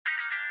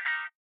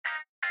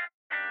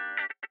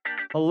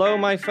Hello,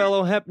 my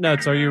fellow hemp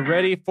nuts. Are you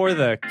ready for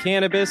the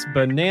Cannabis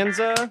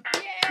Bonanza?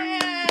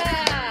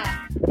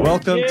 Yeah!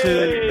 Welcome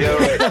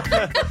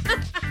to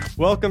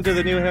Welcome to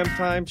the New Hemp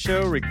Time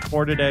Show,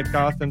 recorded at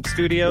Gotham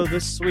Studio,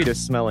 the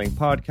sweetest smelling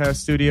podcast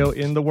studio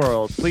in the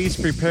world. Please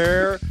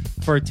prepare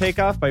for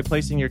takeoff by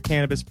placing your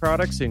cannabis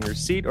products in your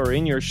seat or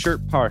in your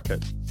shirt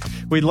pocket.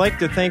 We'd like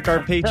to thank our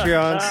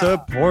Patreon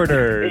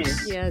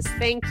supporters. Yes,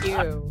 thank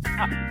you.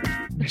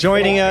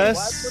 Joining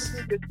us,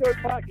 Why put it in your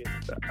pocket?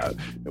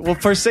 well,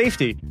 for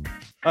safety.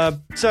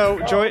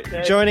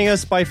 Joining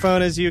us by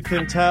phone, as you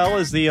can tell,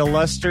 is the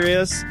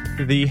illustrious,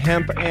 the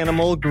hemp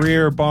animal,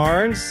 Greer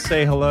Barnes.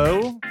 Say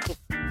hello.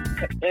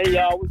 Hey,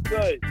 y'all, what's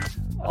good?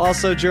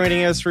 Also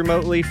joining us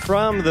remotely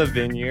from the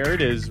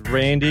vineyard is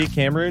Randy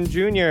Cameron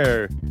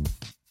Jr.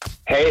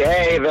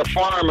 Hey, the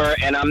farmer,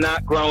 and I'm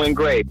not growing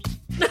grapes.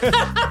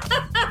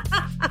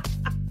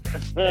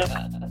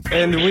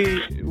 And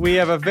we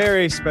have a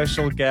very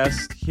special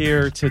guest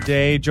here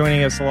today.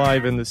 Joining us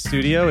live in the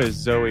studio is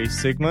Zoe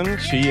Sigmund.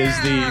 She is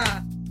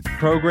the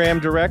program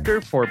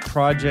director for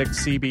Project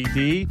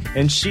CBD,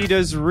 and she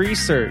does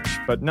research,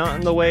 but not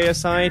in the way a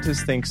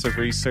scientist thinks of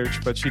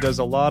research, but she does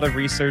a lot of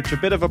research, a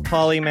bit of a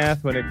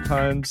polymath when it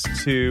comes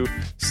to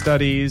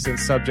studies and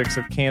subjects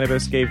of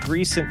cannabis. Gave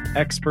recent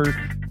expert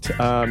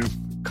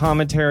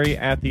commentary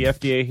at the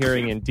FDA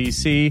hearing in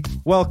D.C.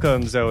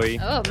 Welcome, Zoe.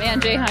 Oh,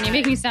 man, Jayhan, you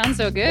make me sound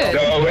so good.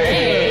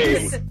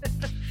 Zoe!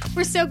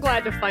 We're so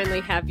glad to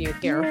finally have you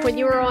here. When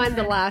you were on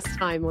the last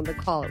time on the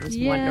call, it was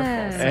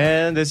wonderful.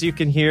 And as you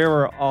can hear,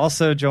 we're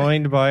also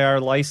joined by our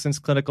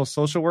licensed clinical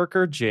social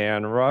worker,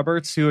 Jan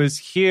Roberts, who is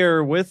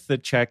here with the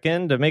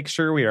check-in to make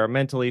sure we are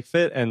mentally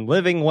fit and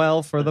living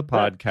well for the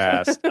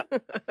podcast.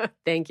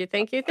 Thank you.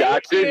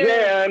 Dr.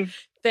 Jan.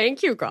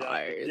 Thank you,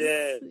 guys.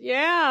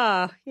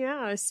 Yeah.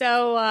 Yeah.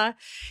 So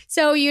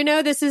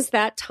this is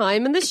that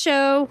time in the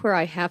show where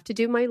I have to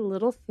do my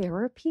little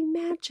therapy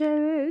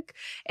magic,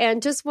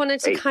 and just wanted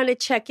to kind of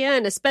check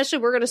in. Especially,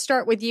 we're going to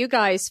start with you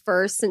guys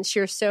first, since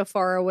you're so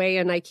far away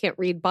and I can't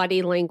read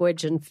body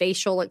language and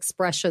facial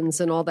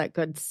expressions and all that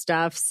good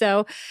stuff.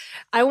 So,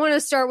 I want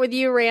to start with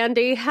you,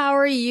 Randy. How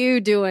are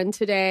you doing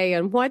today,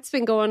 and what's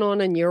been going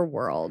on in your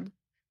world?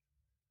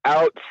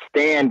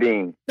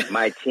 Outstanding,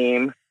 my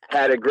team.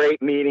 Had a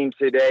great meeting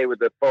today with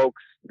the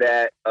folks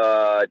that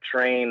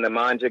train the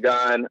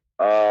Monjagon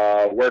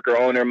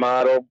worker-owner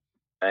model,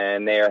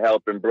 and they are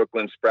helping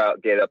Brooklyn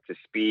Sprout get up to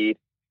speed.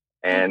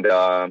 And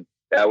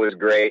that was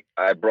great.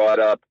 I brought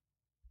up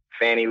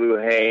Fannie Lou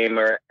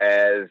Hamer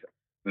as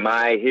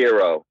my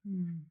hero.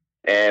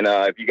 And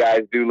if you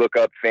guys do look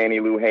up Fannie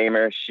Lou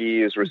Hamer,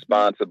 she is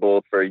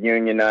responsible for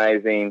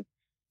unionizing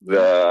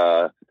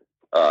the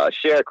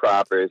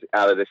sharecroppers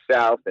out of the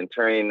South and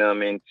turning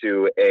them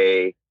into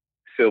a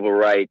civil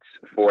rights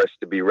force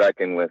to be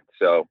reckoned with.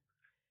 So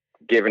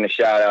giving a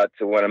shout out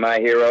to one of my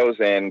heroes,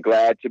 and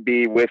glad to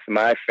be with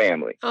my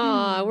family.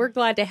 Oh, we're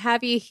glad to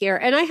have you here.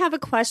 And I have a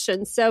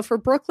question. So for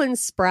Brooklyn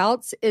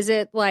Sprouts, is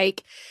it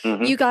like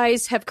you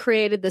guys have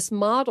created this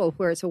model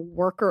where it's a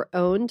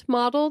worker-owned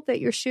model that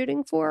you're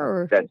shooting for?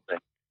 Or?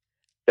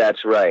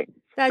 That's right.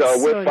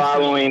 That's we're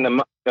following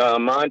the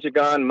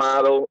Monjagon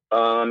model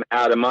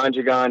out of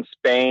Monjagon,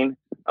 Spain,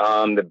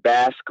 the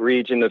Basque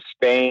region of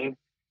Spain,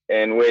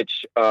 in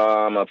which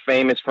a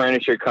famous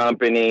furniture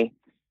company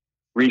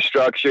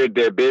restructured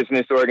their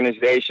business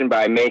organization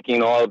by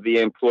making all of the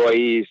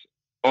employees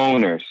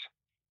owners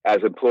as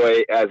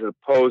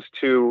opposed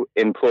to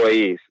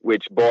employees,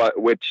 which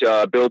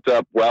built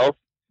up wealth.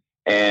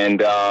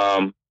 And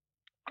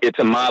it's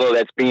a model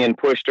that's being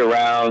pushed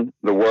around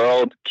the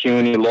world.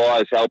 CUNY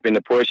law is helping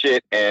to push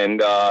it,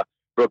 and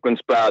Brooklyn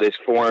Sprout is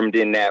formed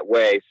in that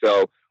way.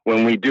 So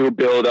when we do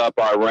build up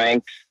our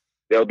ranks,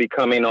 they'll be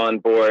coming on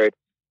board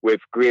with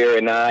Greer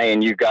and I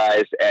and you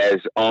guys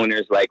as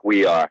owners like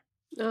we are.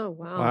 Oh,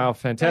 wow. Wow,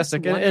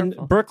 fantastic. That's And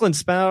wonderful. Brooklyn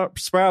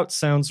Sprout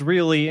sounds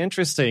really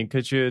interesting.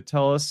 Could you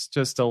tell us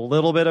just a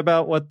little bit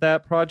about what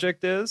that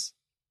project is?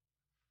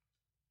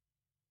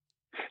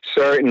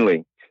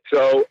 Certainly.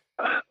 So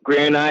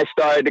Greer and I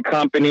started the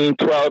company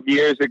 12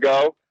 years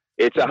ago.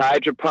 It's a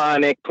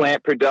hydroponic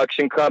plant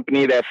production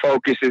company that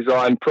focuses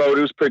on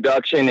produce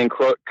production in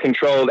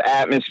controlled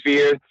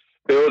atmosphere,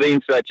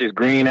 buildings such as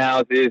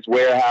greenhouses,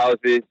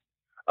 warehouses,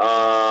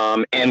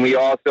 and we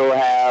also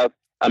have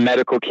a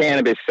medical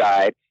cannabis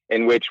side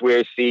in which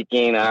we're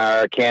seeking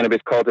our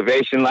cannabis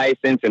cultivation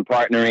license and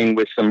partnering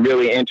with some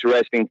really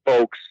interesting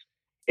folks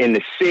in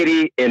the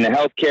city, in the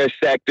healthcare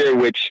sector,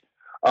 which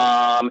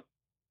all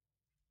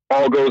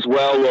goes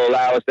well will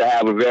allow us to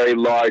have a very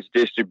large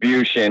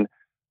distribution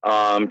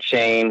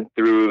chain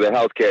through the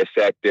healthcare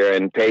sector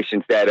and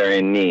patients that are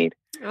in need.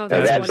 Oh,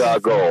 That's our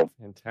goal.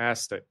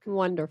 Fantastic.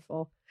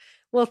 Wonderful.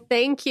 Well,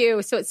 thank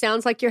you. So it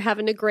sounds like you're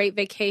having a great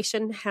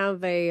vacation.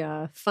 Have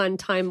a fun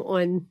time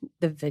on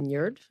the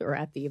vineyard or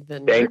at the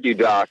vineyard. Thank you,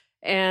 Doc.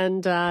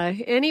 And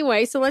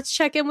anyway, so let's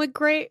check in with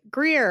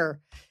Greer.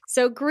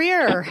 So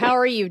Greer, how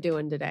are you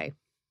doing today?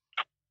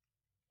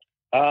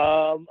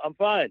 I'm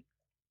fine.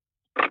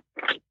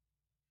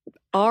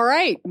 All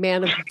right,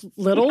 man of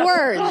little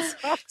words.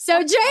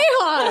 So,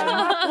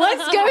 Jahan,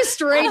 let's go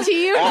straight to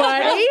you,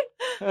 buddy.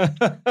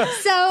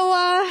 So,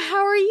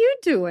 how are you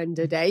doing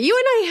today? You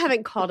and I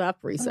haven't caught up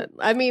recently.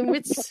 I mean,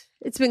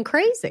 it's been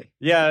crazy.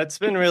 Yeah, it's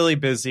been really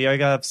busy. I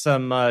got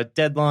some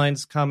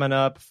deadlines coming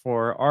up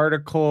for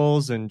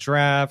articles and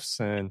drafts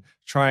and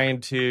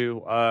trying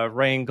to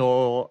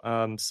wrangle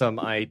some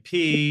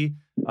IP.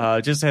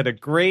 Just had a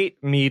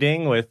great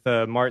meeting with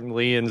Martin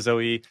Lee and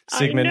Zoe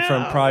Sigmund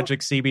from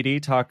Project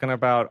CBD talking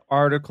about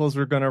articles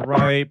we're going to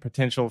write,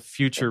 potential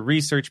future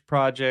research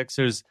projects.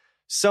 There's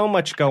so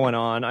much going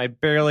on. I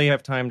barely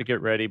have time to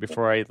get ready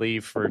before I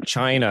leave for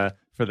China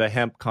for the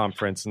hemp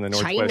conference in the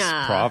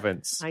Northwest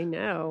Province. I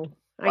know.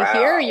 Wow. I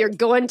hear you're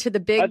going to the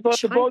big I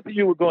thought both of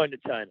you were going to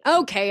China.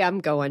 Okay,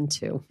 I'm going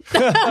to.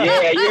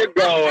 Yeah, you're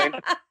going.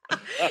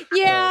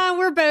 Yeah,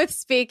 we're both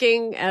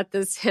speaking at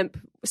this hemp,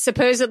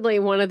 supposedly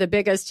one of the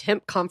biggest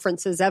hemp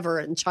conferences ever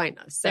in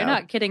China. So They're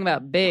not kidding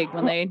about big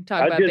when they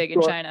talk about big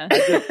in China. I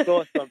just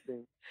saw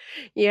something.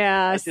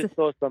 Yeah. I just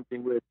saw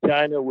something where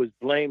China was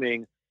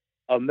blaming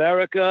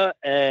America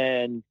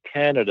and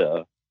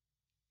Canada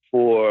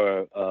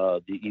for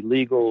the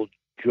illegal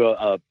drug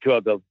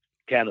of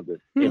cannabis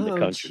in the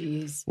country.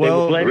 Geez. They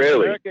were blaming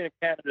really? America and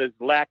Canada's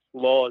lax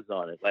laws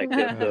on it, like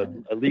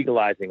the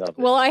legalizing of it.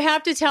 Well, I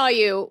have to tell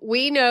you,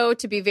 we know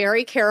to be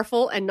very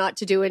careful and not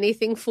to do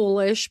anything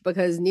foolish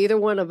because neither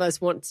one of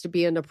us wants to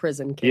be in a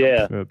prison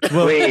camp. Yeah.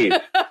 Please.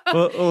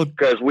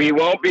 Because we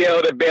won't be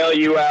able to bail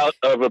you out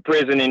of a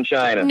prison in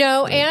China.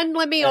 No, and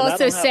let me And I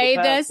also don't have say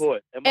a this.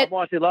 passport, and my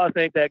martial arts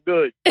ain't that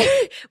good.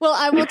 Well,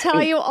 I will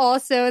tell you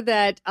also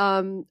that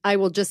I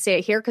will just say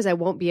it here because I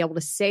won't be able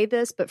to say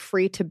this, but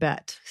free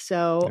Tibet.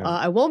 So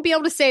I won't be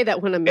able to say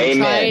that when I'm in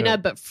China,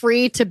 but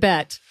free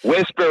Tibet.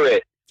 Whisper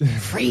it.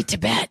 Free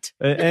Tibet.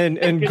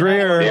 And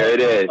Greer. There it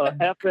is. A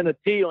F and a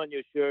T on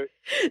your shirt.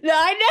 No,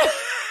 I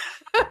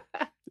know.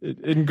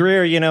 And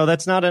Greer,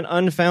 that's not an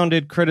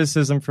unfounded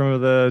criticism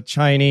from the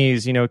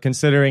Chinese,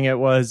 considering it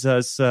was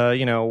us,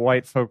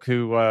 white folk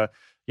who,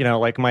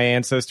 like my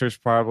ancestors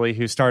probably,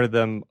 who started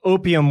them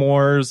opium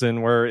wars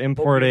and were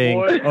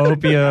importing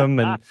opium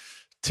and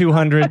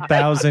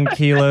 200,000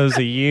 kilos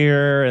a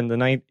year in the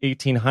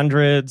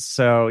 1800s.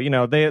 So,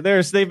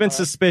 they've been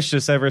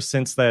suspicious ever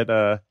since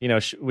that,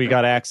 we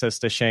got access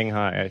to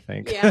Shanghai, I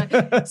think.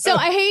 Yeah. So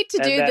I hate to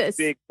do that this.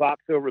 Big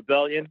Boxer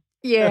rebellion.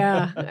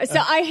 Yeah. So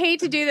I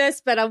hate to do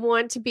this, but I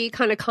want to be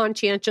kind of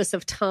conscientious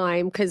of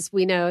time because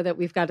we know that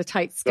we've got a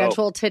tight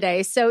schedule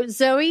today. So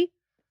Zoe,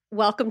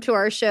 welcome to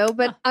our show,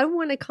 but I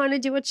want to kind of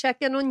do a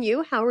check-in on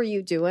you. How are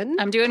you doing?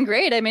 I'm doing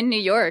great. I'm in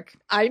New York.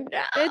 I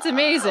know. It's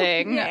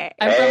amazing. Okay.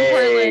 I'm from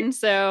Portland,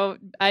 so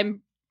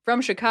I'm from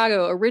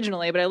Chicago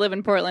originally, but I live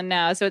in Portland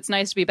now, so it's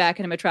nice to be back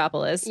in a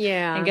metropolis.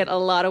 Yeah. And get a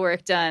lot of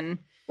work done.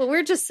 Well,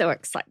 we're just so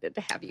excited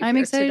to have you I'm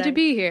here excited today. to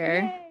be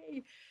here.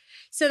 Yay.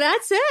 So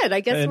that's it. I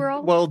guess we're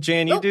all... Well,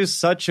 Jan, you do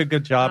such a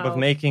good job of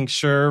making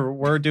sure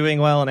we're doing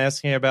well and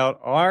asking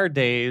about our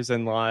days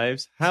and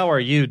lives. How are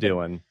you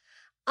doing?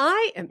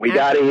 We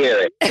got to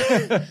hear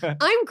it.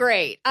 I'm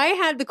great. I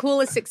had the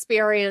coolest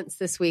experience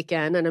this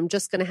weekend, and I'm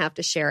just going to have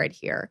to share it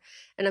here.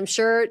 And I'm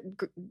sure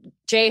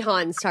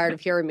Jahan's tired of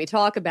hearing me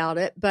talk about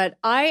it, but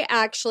I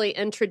actually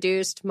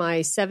introduced my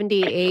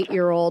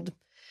 78-year-old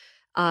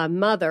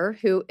mother,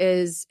 who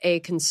is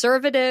a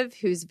conservative,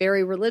 who's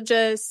very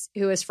religious,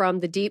 who is from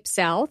the Deep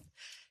South,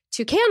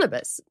 to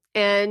cannabis.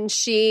 And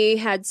she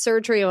had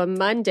surgery on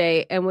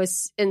Monday and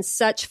was in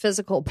such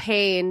physical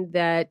pain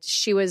that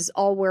she was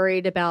all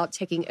worried about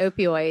taking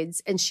opioids.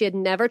 And she had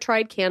never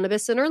tried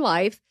cannabis in her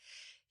life.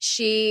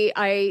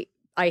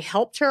 I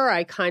helped her.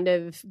 I kind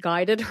of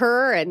guided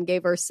her and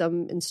gave her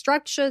some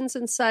instructions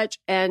and such.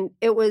 And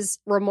it was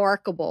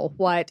remarkable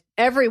what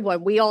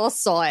we all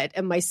saw it.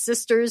 And my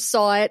sisters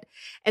saw it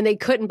and they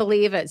couldn't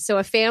believe it. So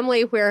a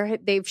family where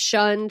they've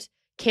shunned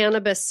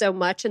cannabis so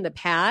much in the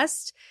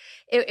past,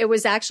 it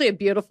was actually a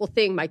beautiful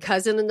thing. My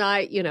cousin and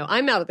I,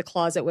 I'm out of the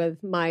closet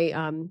with my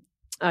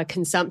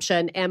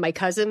consumption, and my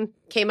cousin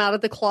came out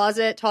of the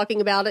closet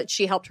talking about it.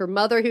 She helped her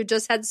mother who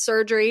just had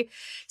surgery.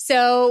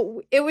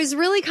 So it was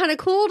really kind of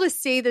cool to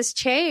see this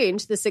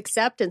change, this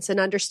acceptance and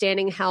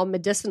understanding how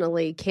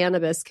medicinally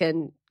cannabis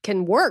can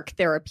work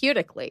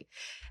therapeutically.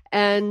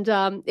 And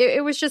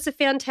it was just a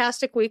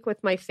fantastic week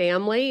with my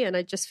family. And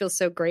I just feel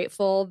so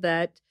grateful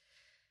that,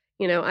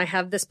 I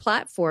have this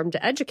platform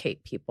to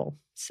educate people.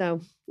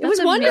 So it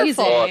was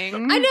wonderful.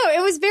 Amazing. I know,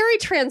 it was very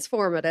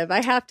transformative,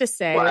 I have to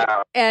say.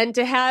 Wow. And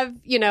to have,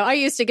 I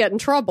used to get in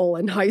trouble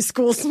in high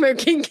school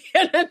smoking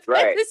cannabis.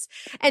 Right.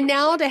 And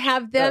now to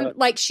have them,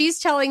 like she's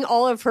telling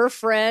all of her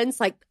friends,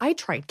 like, I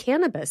tried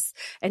cannabis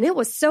and it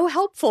was so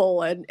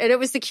helpful. And it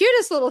was the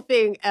cutest little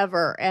thing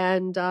ever.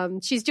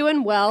 And she's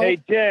doing well.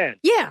 Hey, Jan.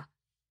 Yeah.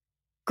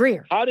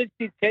 Greer. How did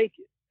she take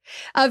it?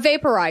 A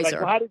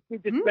vaporizer. Like, how did she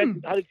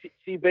dispense? How did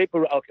she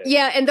vaporize? Okay.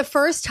 Yeah, and the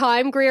first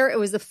time, Greer, it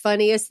was the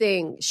funniest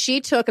thing.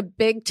 She took a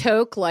big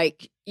toke,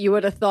 like you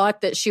would have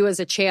thought that she was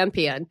a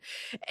champion,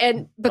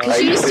 and because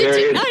she used to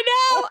do, I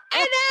know.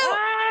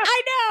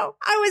 I know.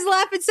 I was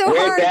laughing so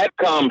Where'd hard. that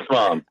come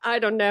from? I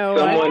don't know.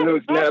 Someone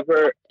who's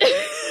never.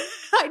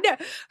 I know.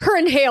 Her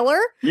inhaler,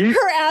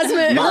 her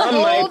asthma,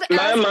 her old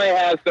Mine might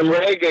have some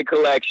reggae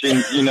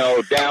collections,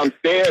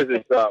 downstairs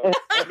or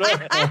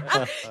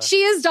something. She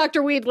is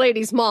Dr. Weed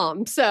Lady's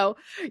mom, so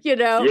Yeah,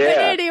 But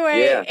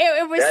anyway, yeah.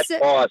 it was That's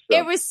so, awesome.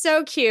 it was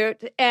so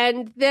cute.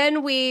 And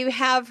then we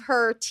have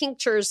her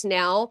tinctures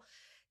now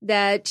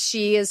that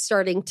she is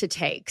starting to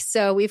take.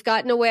 So we've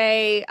gotten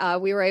away.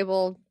 We were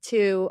able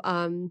to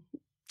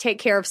take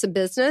care of some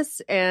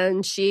business,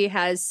 and she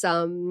has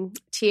some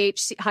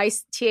high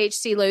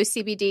THC, low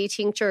CBD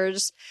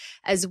tinctures,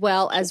 as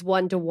well as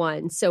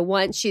 1-to-1. So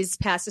once she's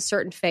past a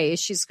certain phase,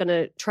 she's going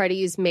to try to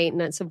use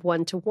maintenance of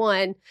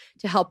 1-to-1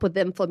 to help with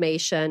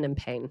inflammation and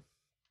pain.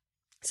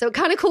 So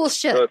kind of cool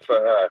shit. Good for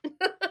her.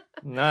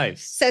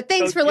 Nice. So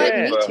thanks for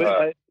letting me.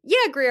 Jen,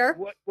 Yeah, Greer.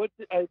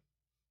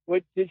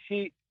 What did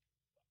she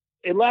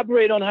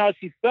elaborate on how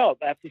she felt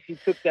after she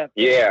took that?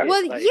 Yeah.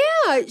 Well,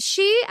 yeah,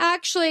 she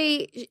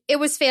actually, it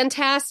was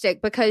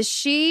fantastic because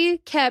she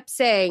kept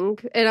saying,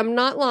 and I'm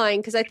not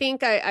lying because I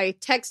think I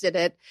texted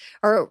it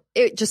or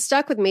it just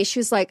stuck with me. She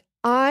was like,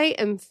 I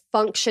am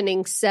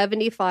functioning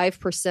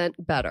 75%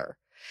 better.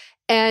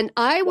 And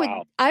I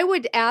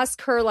would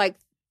ask her like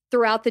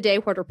throughout the day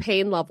what her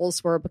pain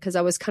levels were because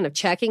I was kind of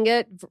checking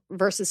it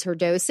versus her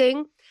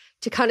dosing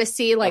to kind of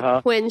see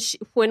like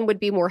when would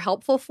be more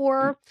helpful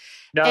for her.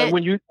 Now, And-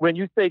 when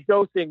you say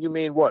dosing, you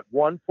mean what?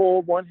 One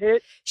pull, one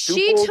hit?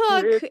 She pulls, 2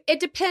 took, hits? it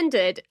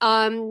depended.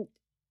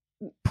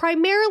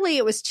 Primarily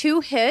it was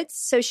 2 hits.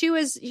 So she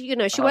was,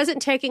 she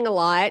wasn't taking a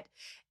lot.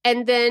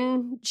 And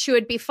then she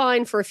would be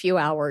fine for a few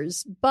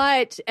hours.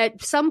 But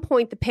at some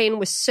point, the pain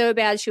was so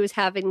bad, she was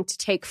having to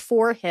take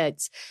 4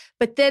 hits.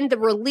 But then the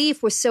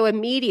relief was so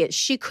immediate,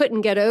 she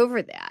couldn't get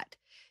over that.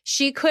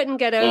 She couldn't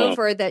get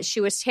over that she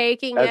was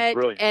taking That's it.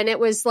 brilliant. And it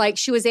was like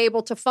she was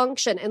able to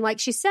function. And like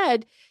she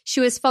said, she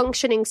was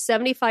functioning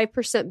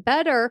 75%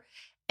 better.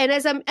 And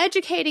as I'm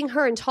educating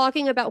her and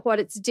talking about what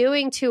it's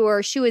doing to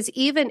her, she was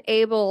even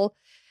able,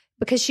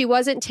 because she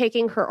wasn't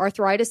taking her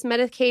arthritis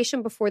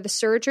medication before the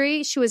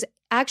surgery, she was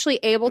actually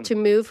able to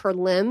move her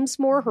limbs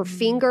more, her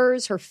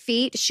fingers, her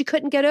feet. She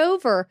couldn't get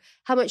over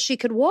how much she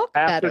could walk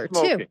After better too.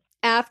 smoking.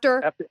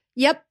 After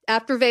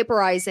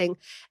vaporizing.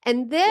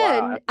 And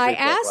then Wow, I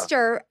asked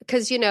her,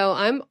 because,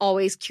 I'm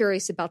always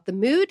curious about the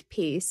mood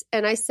piece.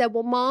 And I said,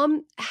 well,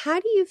 Mom,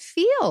 how do you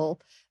feel?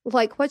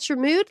 Like, what's your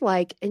mood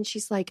like? And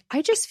she's like,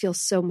 I just feel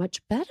so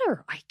much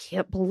better. I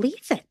can't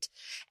believe it.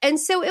 And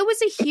so it was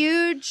a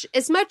huge,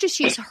 as much as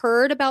she's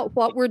heard about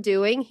what we're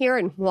doing here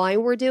and why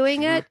we're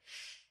doing it,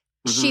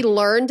 she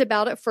learned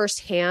about it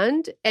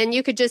firsthand. And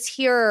you could just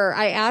hear her.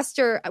 I asked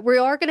her, we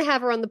are going to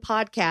have her on the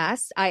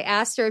podcast. I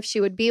asked her if she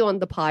would be on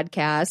the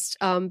podcast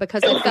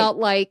because I felt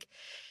like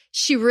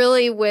she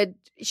really would.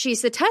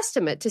 She's a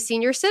testament to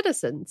senior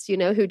citizens,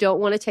 who don't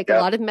want to take a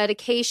lot of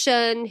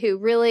medication, who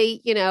really,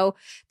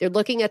 they're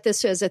looking at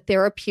this as a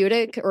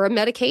therapeutic or a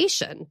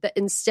medication that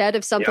instead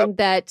of something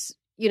that,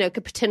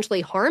 could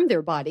potentially harm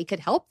their body, could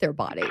help their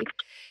body.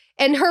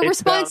 And her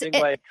response,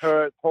 like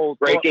her whole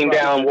breaking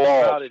down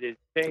walls. about it is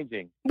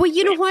changing. well,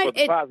 you know For what?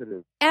 the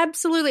positive.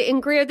 Absolutely.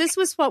 And Greer, this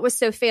was what was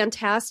so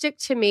fantastic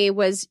to me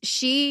was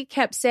she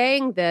kept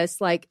saying this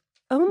like,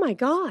 oh my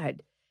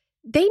God,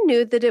 they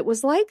knew that it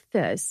was like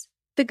this.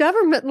 The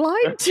government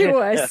lied to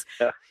us.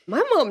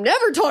 My mom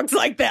never talks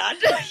like that,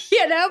 but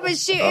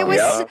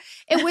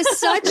it was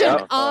such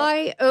an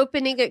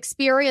eye-opening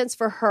experience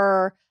for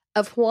her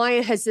of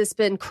why has this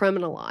been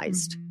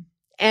criminalized.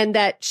 And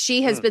that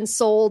she has been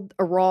sold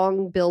a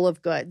wrong bill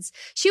of goods.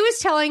 She was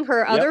telling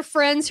her other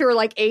friends who are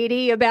like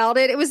 80 about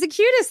it. It was the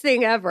cutest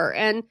thing ever.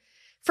 And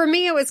for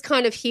me, it was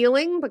kind of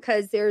healing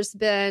because there's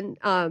been,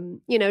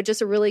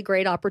 just a really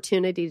great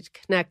opportunity to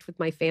connect with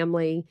my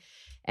family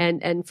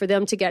and for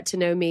them to get to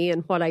know me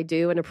and what I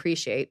do and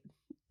appreciate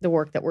the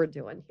work that we're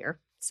doing here.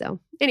 So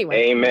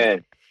anyway.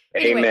 Amen.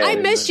 I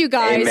miss you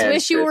guys. Amen,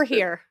 Wish you were sister.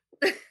 here.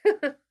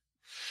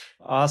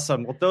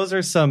 Awesome. Well, those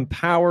are some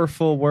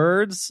powerful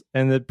words,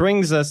 and it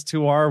brings us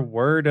to our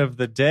word of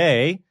the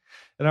day.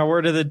 And our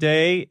word of the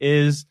day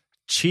is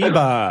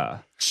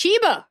Chiba.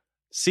 Chiba.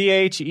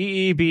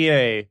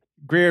 Cheeba.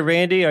 Greer,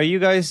 Randy, are you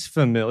guys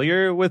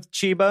familiar with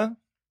Chiba?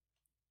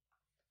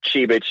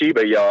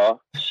 Chiba,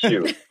 y'all.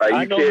 Shoot. Are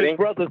I you know kidding? his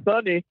brother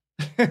Sonny.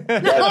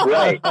 That's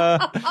right.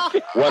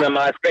 One of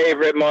my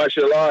favorite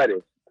martial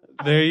artists.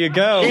 There you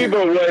go.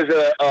 Chiba was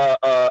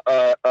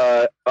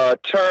a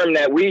term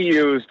that we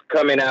used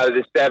coming out of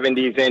the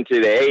 70s into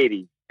the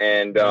 80s.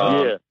 And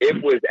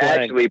it was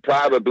actually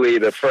probably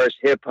the first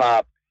hip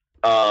hop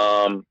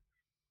that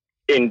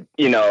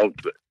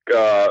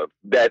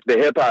the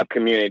hip hop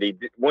community.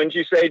 Wouldn't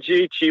you say,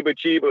 G?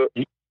 Chiba?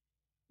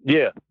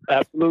 Yeah,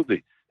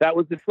 absolutely. That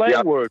was the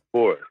slang word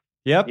for it.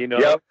 Yep.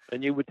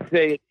 And you would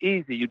say it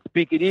easy. You'd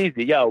speak it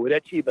easy. Yo, with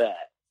that Chiba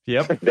at?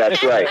 Yep.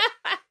 That's right.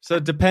 So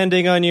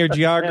depending on your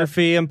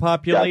geography and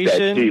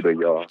population, Chiba,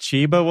 y'all.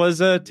 Chiba was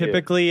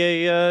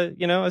typically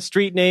a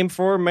street name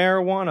for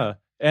marijuana.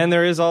 And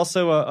there is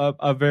also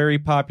a very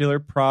popular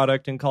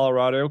product in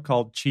Colorado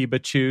called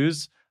Chiba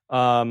Chews,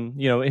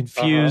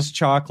 infused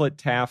chocolate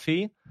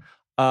taffy.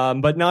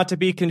 But not to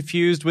be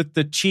confused with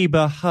the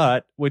Chiba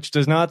Hut, which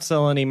does not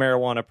sell any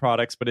marijuana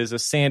products, but is a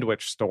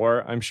sandwich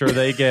store. I'm sure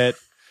they get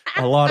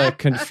a lot of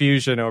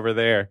confusion over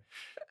there.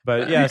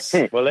 But yes.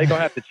 Well, they're going to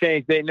have to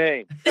change their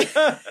name.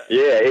 Yeah,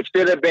 it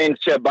should have been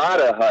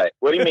Ciabatta Hut.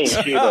 What do you mean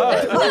Chiba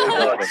Hut?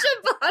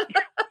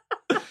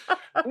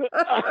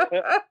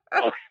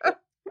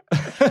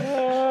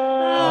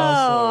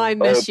 Oh, I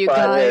miss you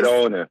guys.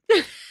 Owner.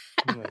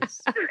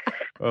 Nice.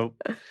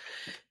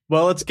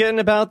 Well, it's getting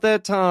about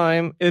that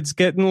time. It's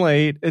getting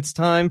late. It's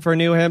time for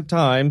New Hemp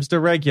Times to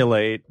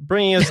regulate,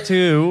 bringing us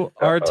to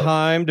our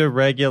Time to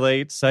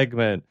Regulate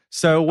segment.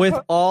 So with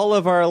all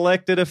of our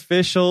elected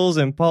officials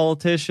and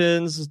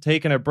politicians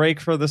taking a break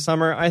for the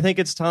summer, I think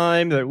it's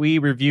time that we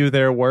review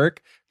their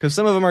work, because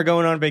some of them are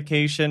going on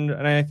vacation,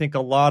 and I think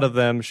a lot of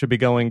them should be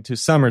going to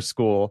summer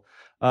school.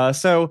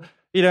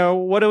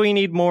 What do we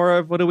need more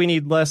of? What do we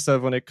need less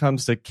of when it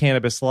comes to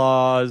cannabis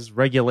laws,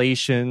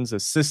 regulations,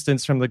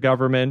 assistance from the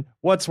government?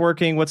 What's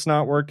working? What's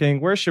not working?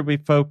 Where should we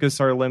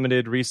focus our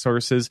limited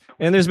resources?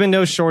 And there's been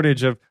no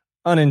shortage of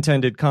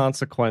unintended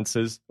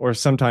consequences, or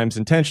sometimes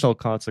intentional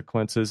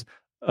consequences,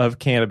 of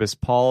cannabis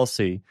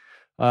policy.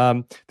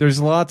 There's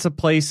lots of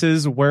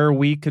places where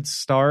we could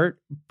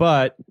start,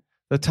 but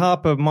the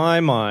top of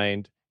my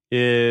mind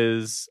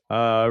is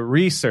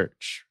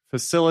research,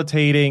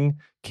 facilitating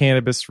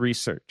cannabis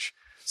research.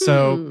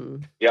 So,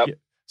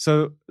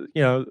 So,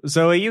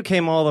 Zoe, you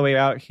came all the way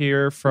out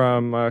here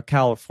from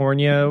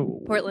California.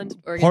 Portland,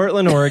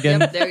 Oregon.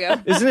 Oregon. Yep, there you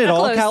go. Isn't it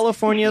all Close.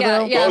 California,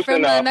 though? Yeah, Close from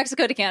enough.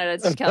 Mexico to Canada.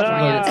 It's just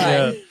California. It's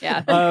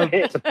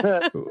fine.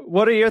 Yeah.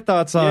 What are your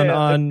thoughts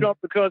on Trump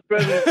becomes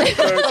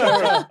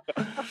president.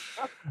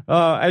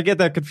 I get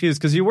that confused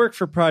because you work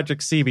for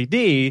Project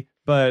CBD,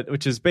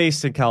 which is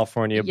based in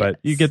California, but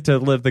you get to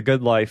live the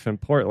good life in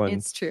Portland.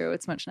 It's true.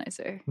 It's much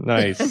nicer.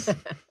 Nice.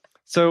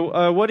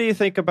 So what do you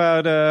think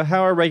about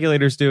how are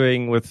regulators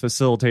doing with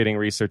facilitating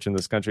research in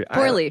this country?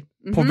 Poorly.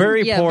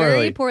 Very poorly.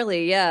 Very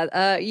poorly. Yeah.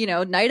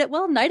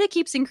 NIDA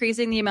keeps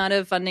increasing the amount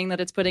of funding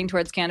that it's putting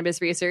towards cannabis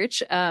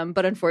research.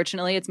 But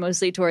unfortunately, it's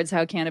mostly towards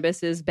how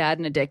cannabis is bad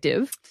and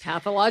addictive.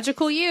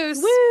 Pathological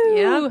use. Woo!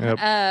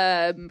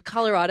 Yeah.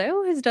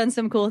 Colorado has done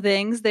some cool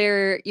things.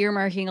 They're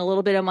earmarking a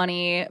little bit of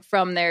money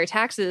from their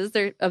taxes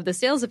of the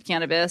sales of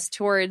cannabis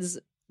towards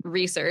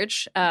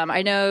research.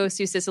 I know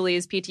Sue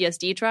Cicely's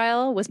PTSD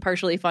trial was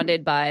partially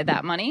funded by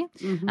that money.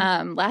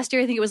 Mm-hmm. Last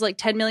year, I think it was like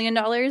 $10 million,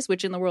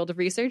 which in the world of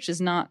research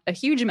is not a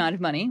huge amount of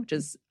money, which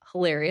is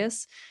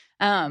hilarious.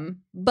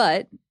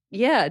 But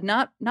yeah,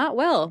 not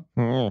well.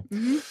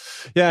 Mm-hmm.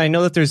 Yeah, I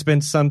know that there's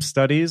been some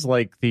studies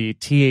like the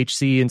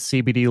THC and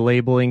CBD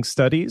labeling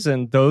studies,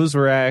 and those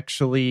were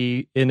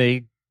actually in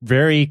a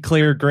very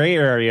clear gray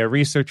area.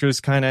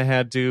 Researchers kind of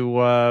had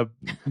to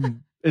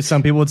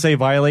some people would say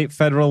violate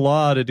federal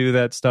law to do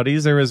that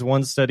studies. There was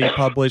one study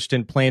published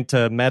in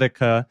Planta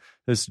Medica,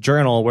 this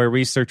journal, where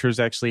researchers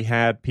actually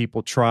had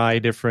people try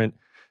different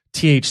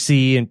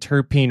THC and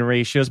terpene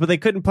ratios, but they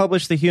couldn't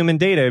publish the human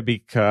data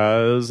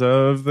because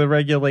of the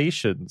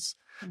regulations.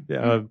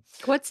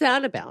 What's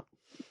that about?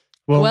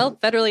 Well,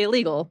 federally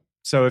illegal.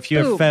 So if you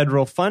have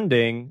federal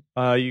funding,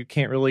 you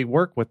can't really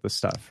work with the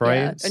stuff,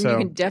 right? Yeah,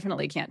 and you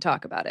definitely can't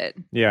talk about it.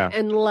 Yeah.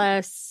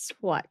 Unless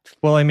what?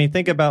 Well, I mean,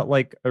 think about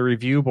like a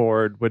review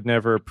board would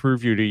never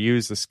approve you to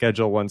use a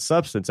Schedule 1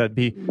 substance. That'd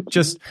be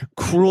just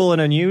cruel and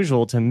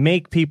unusual to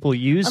make people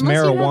use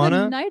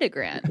marijuana. Unless you have a NIDA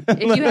grant.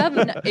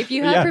 If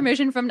you have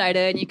permission from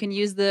NIDA and you can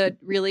use the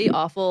really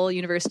awful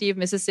University of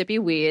Mississippi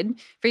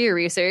weed for your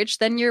research,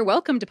 then you're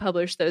welcome to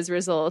publish those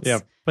results. Yeah,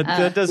 but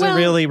that doesn't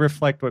really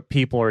reflect what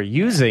people are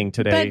using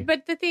today.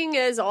 But the thing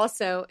is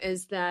also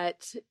is that,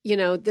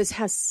 this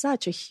has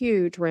such a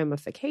huge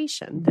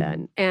ramification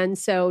then. And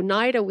so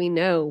NIDA, we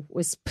know,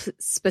 was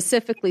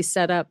specifically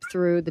set up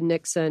through the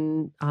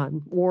Nixon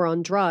war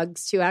on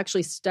drugs to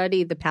actually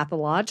study the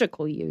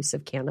pathological use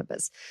of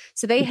cannabis.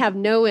 So they have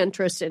no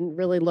interest in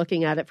really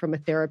looking at it from a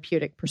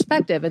therapeutic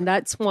perspective. And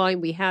that's why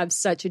we have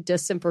such a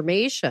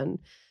disinformation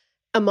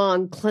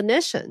among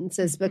clinicians,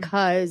 is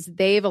because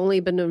they've only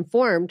been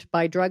informed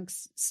by drug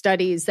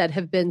studies that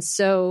have been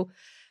so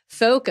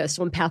focused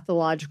on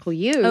pathological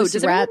use. Oh, does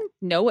everyone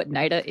know what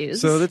NIDA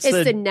is? So it's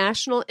the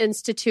National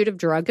Institute of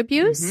Drug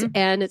Abuse,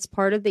 and it's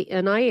part of the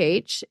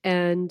NIH.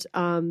 And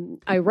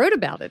I wrote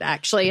about it,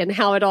 actually, and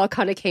how it all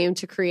kind of came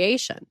to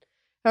creation.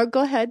 Oh,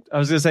 go ahead. I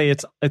was going to say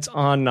it's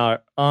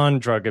on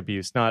drug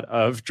abuse, not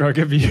of drug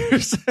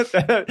abuse.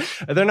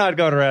 They're not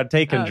going around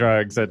taking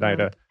drugs at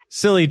NIDA.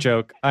 Silly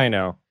joke. I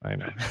know.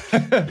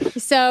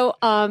 So,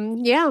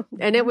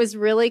 and it was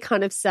really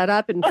kind of set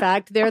up. In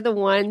fact, they're the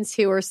ones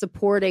who are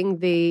supporting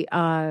the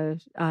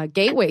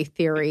gateway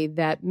theory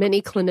that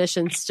many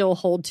clinicians still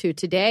hold to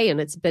today.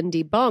 And it's been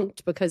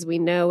debunked because we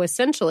know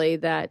essentially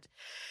that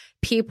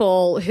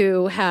people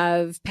who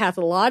have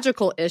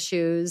pathological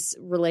issues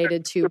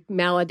related to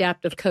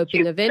maladaptive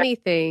coping of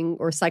anything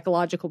or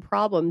psychological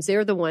problems,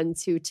 they're the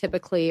ones who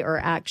typically are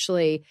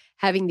actually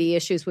having the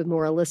issues with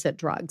more illicit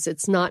drugs.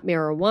 It's not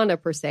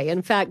marijuana per se.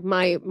 In fact,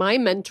 my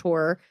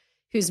mentor,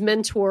 whose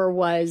mentor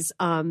was,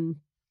 oh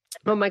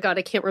my God,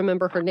 I can't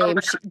remember her name,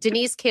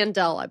 Denise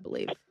Kandel, I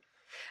believe.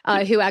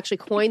 Who actually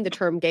coined the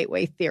term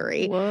gateway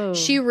theory? Whoa.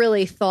 She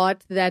really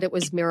thought that it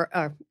was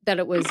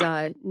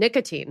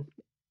nicotine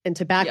and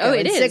tobacco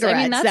and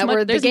cigarettes that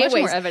were the there's much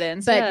gateways. more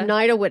evidence. But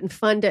NIDA wouldn't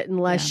fund it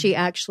unless she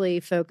actually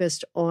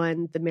focused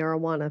on the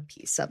marijuana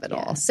piece of it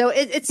all. So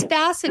it's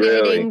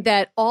fascinating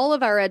that all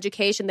of our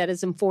education that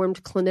has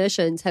informed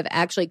clinicians have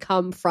actually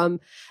come from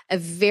a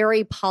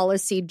very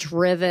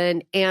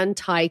policy-driven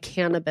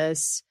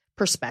anti-cannabis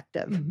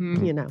perspective,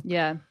 you know.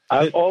 Yeah.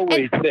 I've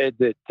always said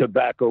that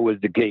tobacco was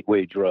the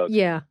gateway drug.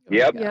 Yeah.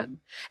 Yep. Yeah.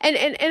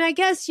 And I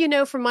guess, you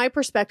know, from my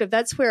perspective,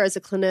 that's where as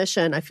a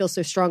clinician, I feel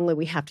so strongly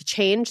we have to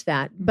change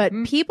that. But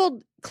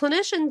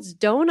clinicians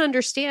don't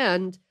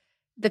understand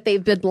that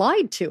they've been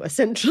lied to,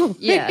 essentially.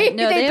 Yeah,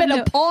 no, they've been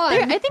a pawn.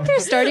 I think they're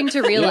starting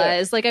to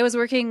realize, like I was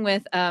working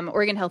with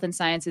Oregon Health and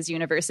Sciences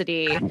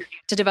University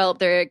to develop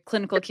their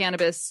clinical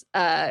cannabis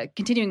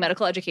continuing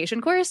medical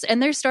education course.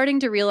 And they're starting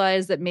to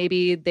realize that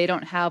maybe they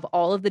don't have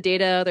all of the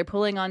data. They're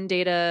pulling on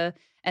data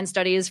and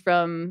studies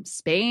from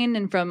Spain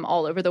and from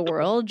all over the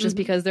world just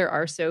because there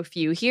are so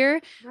few here.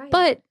 Right.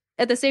 But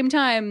at the same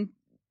time,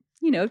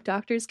 you know,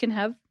 doctors can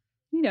have,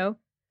 you know,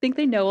 think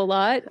they know a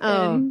lot.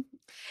 And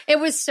it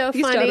was so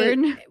be funny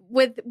stubborn.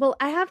 well,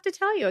 I have to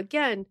tell you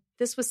again,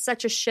 this was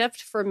such a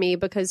shift for me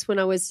because when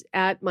I was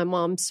at my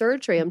mom's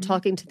surgery, I'm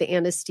talking to the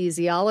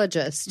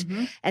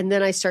anesthesiologist and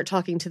then I start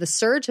talking to the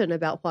surgeon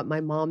about what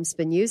my mom's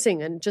been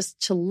using. And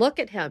just to look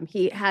at him,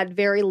 he had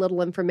very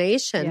little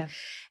information. Yeah.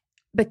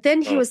 But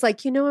then he was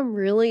like, you know, I'm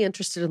really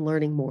interested in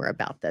learning more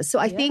about this. So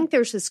I think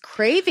there's this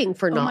craving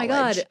for knowledge.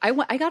 Oh my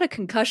God. I got a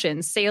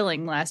concussion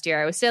sailing last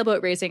year. I was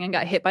sailboat racing and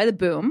got hit by the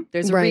boom.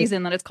 There's a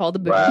reason that it's called the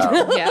boom.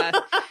 Wow. Yeah.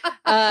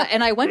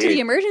 And I went to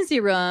the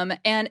emergency room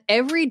and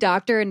every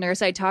doctor and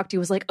nurse I talked to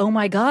was like, oh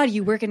my God,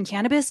 you work in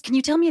cannabis? Can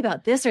you tell me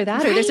about this or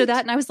that or this or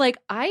that? And I was like,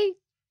 I'm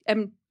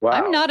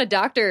not a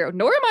doctor,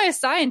 nor am I a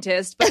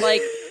scientist, but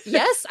like,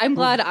 yes, I'm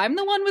glad I'm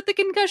the one with the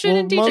concussion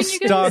and teaching most you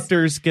guys.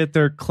 doctors get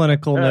their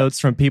clinical notes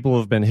from people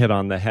who've been hit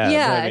on the head.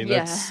 Yeah, I mean,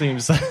 yeah. that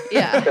seems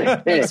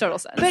Makes total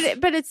sense.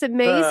 But it's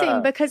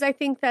amazing because I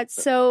think that's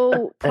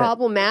so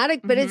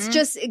problematic. But it's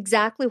just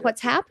exactly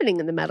what's happening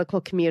in the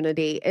medical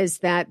community is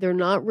that they're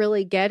not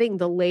really getting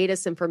the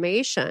latest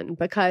information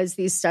because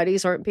these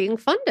studies aren't being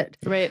funded.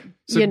 Right.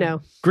 So, you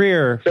know,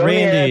 Greer, So let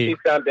me ask Randy. you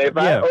something. If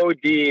I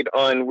OD'd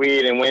on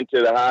weed and went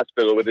to the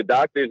hospital, would the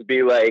doctors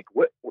be like,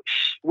 what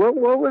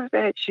was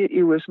that shit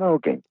you were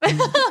smoking?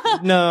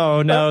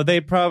 No, they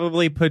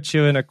probably put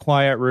you in a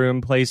quiet room,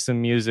 play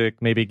some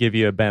music, maybe give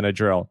you a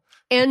Benadryl.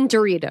 and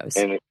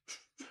Doritos. And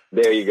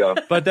there you go.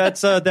 But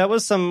that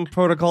was some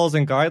protocols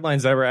and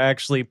guidelines that were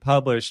actually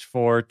published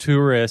for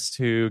tourists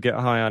who get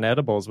high on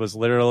edibles. Was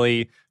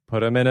literally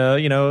put them in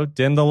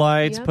dim the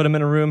lights, put them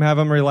in a room, have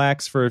them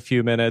relax for a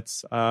few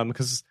minutes,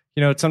 because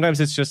sometimes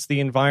it's just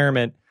the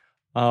environment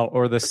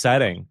or the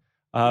setting.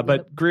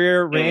 But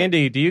Greer,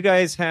 Randy, do you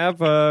guys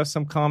have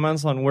some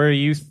comments on where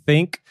you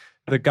think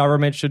the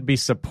government should be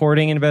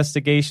supporting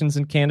investigations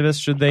in cannabis?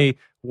 Should they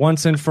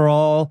once and for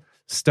all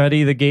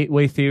study the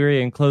gateway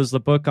theory and close the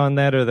book on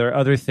that? Or are there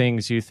other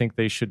things you think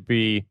they should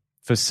be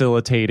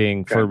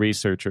facilitating for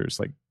researchers,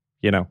 like,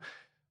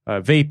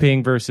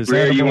 vaping versus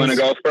Greer, edibles? you want to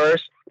go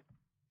first?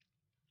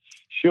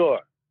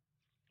 Sure.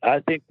 I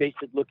think they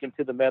should look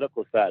into the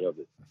medical side of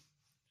it.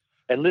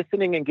 And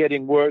listening and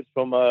getting words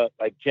from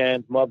like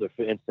Jan's mother,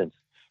 for instance,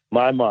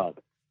 my mom.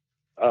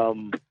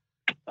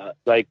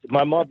 Like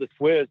my mother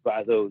swears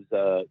by those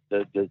the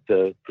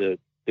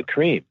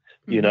creams,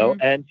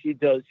 and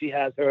she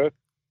has her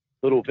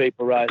little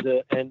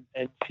vaporizer and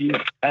she's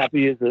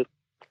happy as a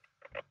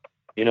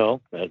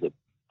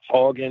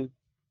hog in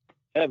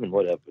heaven,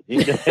 whatever. Yeah.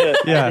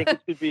 I think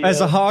it should be,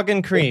 As a hog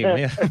and cream.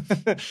 Yeah.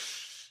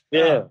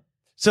 yeah.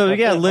 So I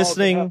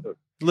think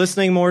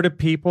listening more to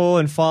people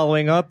and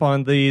following up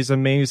on these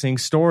amazing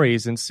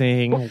stories and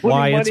seeing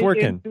why it's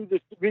working. Into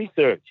the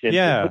research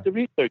and put the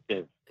research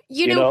in.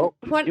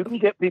 What You can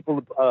get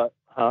people.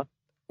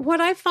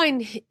 What I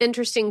find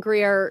interesting,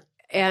 Greer,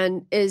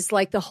 and is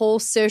like the whole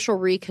social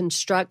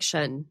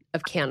reconstruction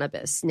of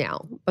cannabis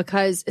now,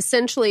 because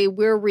essentially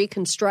we're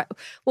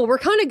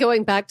kind of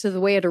going back to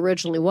the way it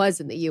originally was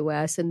in the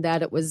U.S. and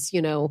that it was,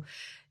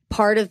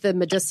 part of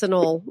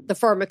the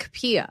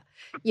pharmacopoeia.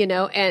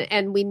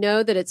 And we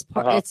know that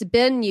it's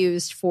been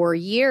used for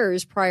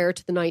years prior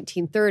to the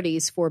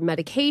 1930s for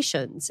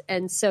medications.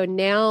 And so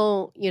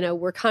now,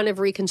 we're kind of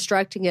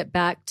reconstructing it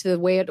back to the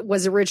way it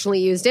was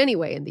originally used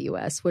anyway in the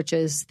U.S., which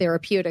is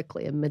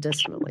therapeutically and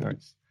medicinally.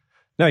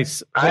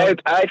 Nice.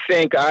 I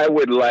think I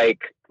would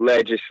like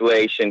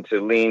legislation to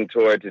lean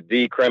towards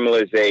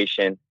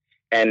decriminalization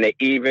and the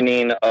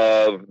evening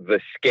of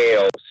the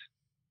scales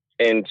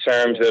in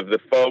terms of the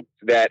folks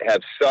that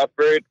have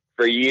suffered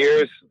for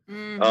years.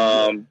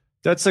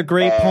 That's a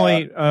great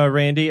point,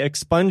 Randy.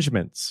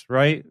 Expungements,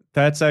 right?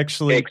 That's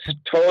actually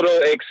total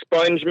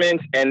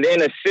expungements, and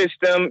then a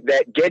system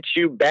that gets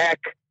you back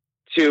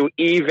to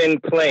even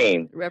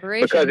playing.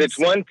 Reparations. Because it's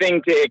one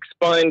thing to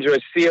expunge or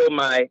seal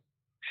my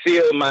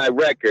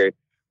record,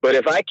 but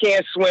if I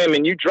can't swim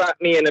and you drop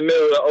me in the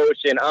middle of the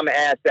ocean, I'm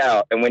ass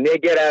out. And when they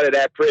get out of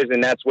that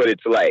prison, that's what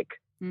it's like.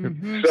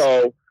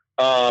 So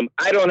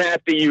I don't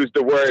have to use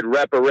the word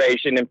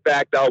reparation. In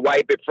fact, I'll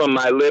wipe it from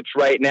my lips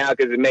right now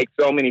because it makes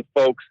so many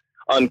folks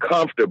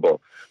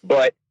uncomfortable.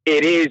 But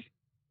it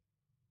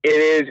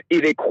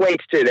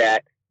equates to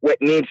that,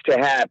 what needs to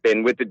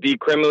happen with the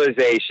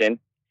decriminalization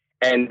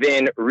and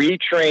then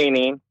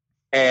retraining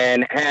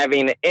and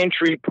having an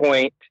entry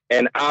point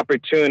and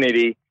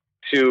opportunity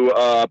to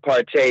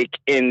partake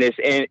in this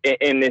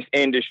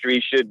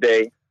industry should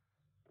they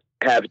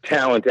have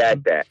talent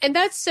at that. And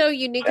that's so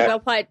unique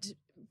about what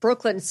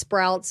Brooklyn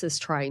Sprouts is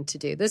trying to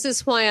do. This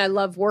is why I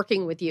love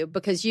working with you,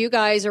 because you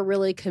guys are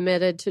really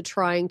committed to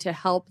trying to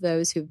help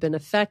those who've been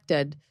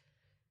affected,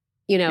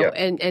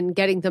 and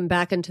getting them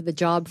back into the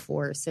job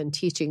force and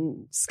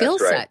teaching skill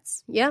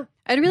sets. Yeah.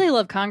 I'd really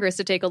love Congress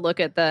to take a look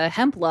at the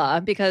hemp law,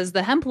 because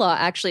the hemp law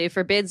actually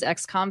forbids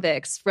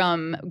ex-convicts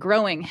from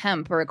growing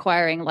hemp or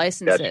acquiring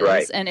licenses. That's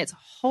right. And it's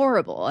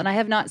horrible. And I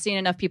have not seen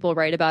enough people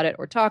write about it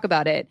or talk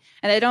about it.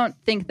 And I don't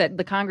think that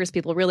the Congress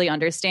people really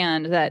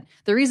understand that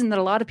the reason that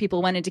a lot of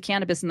people went into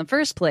cannabis in the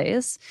first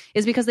place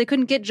is because they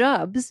couldn't get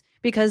jobs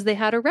because they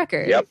had a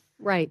record. Yep.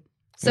 Right.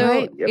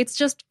 So it's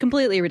just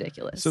completely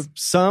ridiculous. So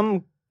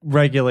some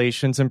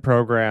regulations and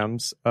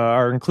programs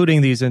are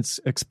including these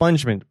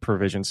expungement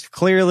provisions.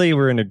 Clearly,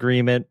 we're in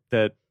agreement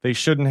that they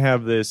shouldn't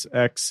have this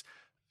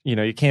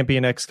you can't be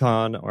an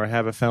ex-con or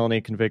have a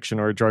felony conviction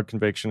or a drug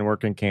conviction and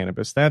work in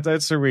cannabis.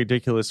 That's a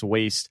ridiculous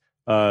waste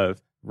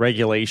of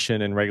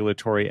regulation and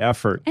regulatory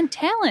effort. And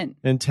talent.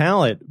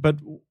 But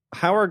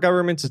how are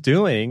governments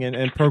doing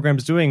and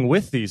programs doing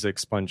with these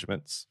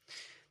expungements?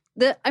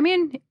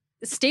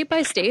 State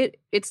by state,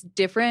 it's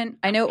different.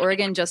 I know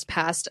Oregon just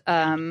passed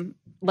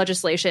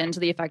legislation to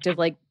the effect of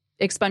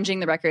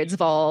expunging the records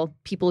of all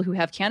people who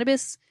have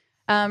cannabis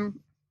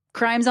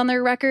crimes on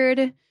their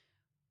record.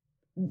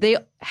 They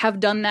have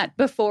done that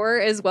before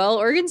as well.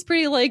 Oregon's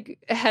pretty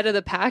ahead of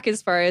the pack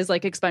as far as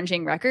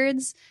expunging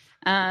records.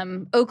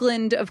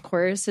 Oakland, of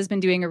course, has been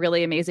doing a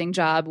really amazing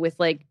job with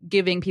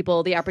giving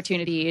people the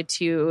opportunity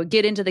to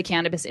get into the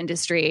cannabis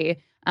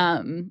industry,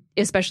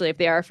 especially if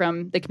they are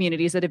from the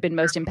communities that have been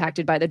most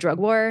impacted by the drug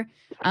war.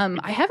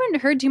 I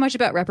haven't heard too much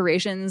about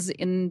reparations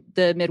in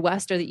the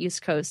Midwest or the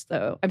East Coast,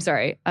 though. I'm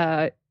sorry.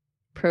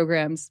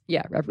 Programs.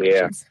 Yeah,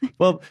 reparations. Yeah.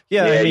 Well,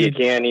 you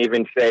can't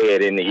even say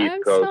it in the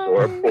East Coast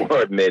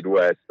or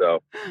Midwest.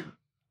 So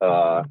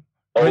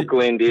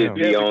Oakland is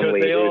is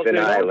an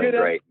island,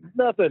 right?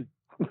 Nothing.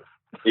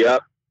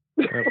 Yep.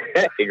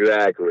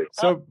 Exactly.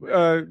 So,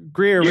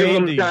 Greer, give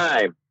Randy, them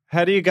time.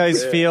 How do you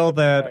guys feel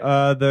that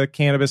the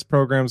cannabis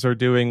programs are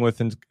doing with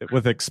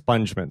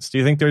expungements? Do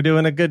you think they're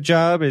doing a good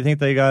job? Or do you think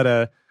they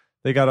gotta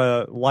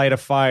light a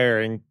fire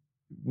and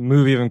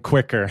move even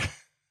quicker?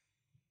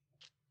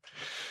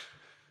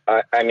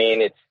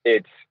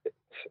 It's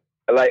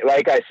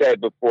like I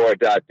said before,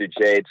 Dr.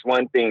 J. It's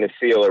one thing to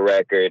seal a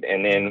record,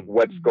 and then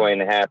what's going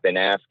to happen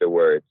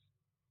afterwards.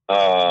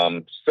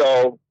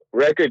 So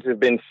records have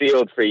been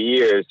sealed for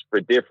years for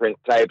different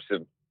types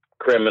of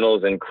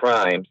criminals and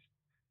crimes.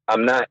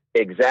 I'm not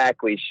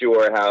exactly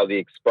sure how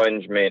the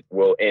expungement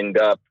will end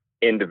up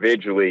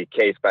individually,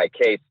 case by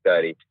case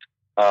study.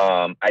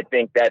 I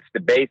think that's the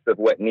base of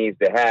what needs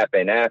to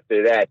happen.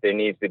 After that, there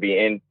needs to be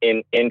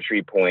in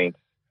entry points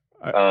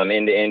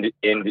in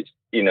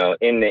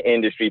the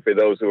industry for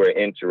those who are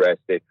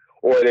interested,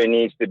 or there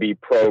needs to be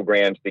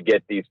programs to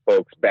get these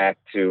folks back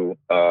to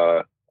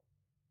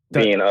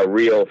being a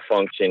real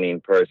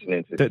functioning person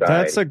in society.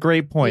 That's a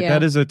great point. Yeah.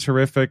 That is a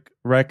terrific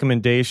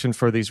recommendation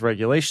for these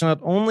regulations. Not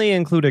only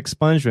include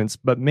expungements,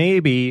 but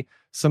maybe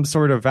some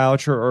sort of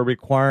voucher or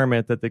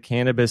requirement that the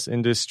cannabis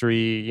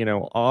industry,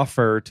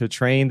 offer to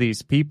train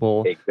these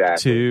people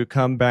to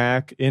come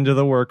back into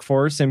the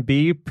workforce and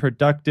be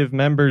productive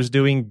members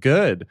doing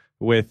good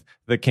with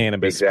the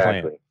cannabis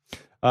plant.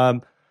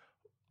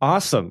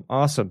 Awesome.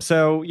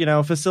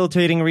 So,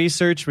 facilitating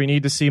research, we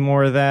need to see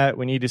more of that.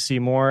 We need to see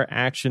more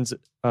actions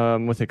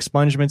with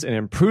expungements and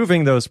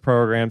improving those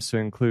programs to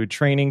include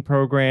training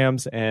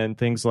programs and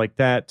things like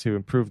that to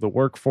improve the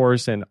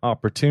workforce and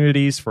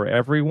opportunities for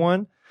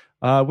everyone.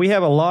 We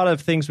have a lot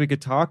of things we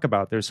could talk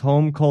about. There's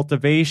home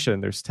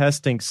cultivation, there's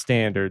testing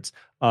standards,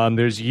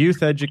 there's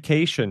youth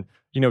education.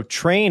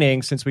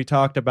 Training, since we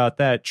talked about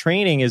that,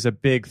 training is a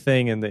big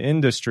thing in the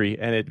industry,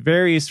 and it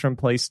varies from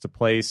place to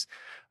place.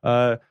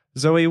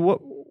 Zoe,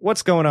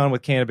 what's going on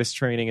with cannabis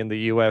training in the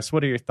U.S.?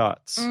 What are your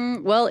thoughts?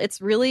 Well,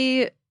 it's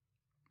really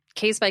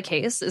case by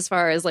case as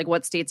far as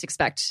what states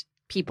expect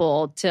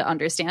people to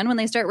understand when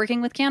they start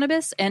working with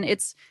cannabis. And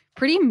it's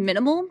pretty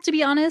minimal, to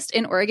be honest.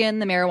 In Oregon,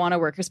 the marijuana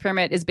workers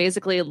permit is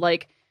basically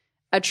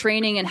a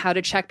training in how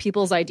to check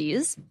people's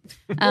IDs.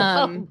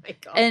 Oh my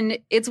God. And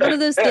it's one of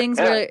those things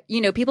where,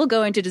 people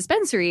go into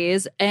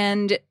dispensaries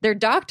and their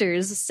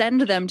doctors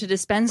send them to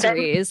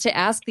dispensaries to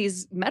ask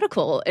these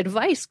medical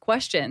advice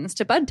questions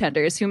to bud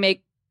tenders who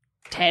make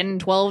 $10,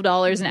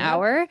 $12 an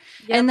hour.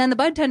 Yep. And then the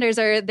bud tenders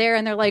are there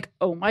and they're like,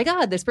 oh my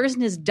God, this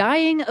person is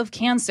dying of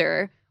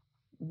cancer.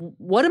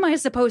 What am I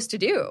supposed to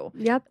do?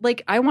 Yep.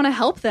 Like, I want to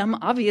help them,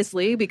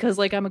 obviously, because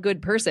like I'm a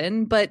good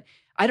person, but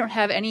I don't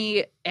have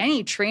any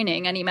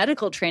training, any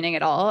medical training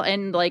at all.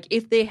 And like,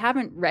 if they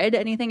haven't read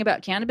anything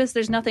about cannabis,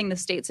 there's nothing the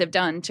states have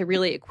done to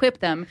really equip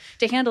them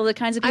to handle the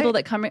kinds of people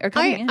that are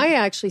coming in. I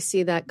actually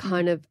see that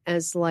kind of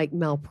as like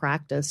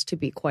malpractice, to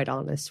be quite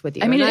honest with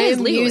you. I mean, and it is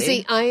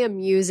legally. I am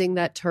using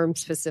that term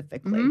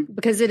specifically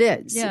because it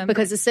is. Yeah.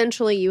 Because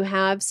essentially you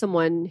have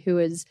someone who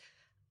is,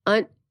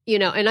 and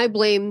I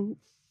blame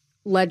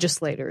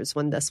legislators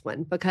on this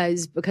one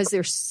because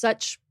they're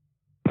such,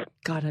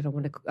 God, I don't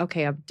want to.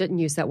 Okay, I didn't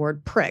use that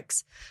word,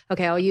 pricks.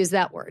 Okay, I'll use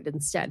that word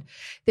instead.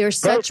 They're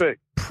such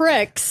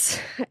pricks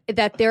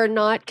that they're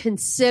not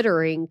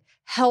considering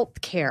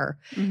health care.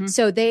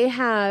 So they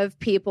have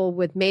people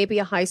with maybe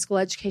a high school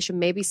education,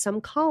 maybe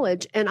some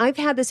college. And I've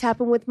had this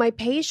happen with my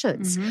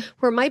patients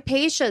where my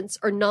patients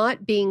are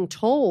not being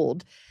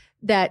told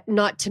that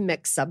not to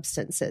mix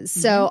substances.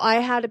 So I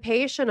had a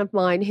patient of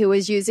mine who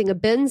was using a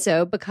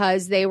benzo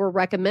because they were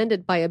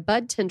recommended by a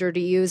bud tender to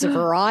use a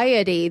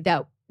variety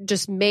that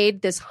just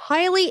made this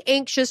highly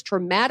anxious,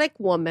 traumatic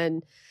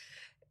woman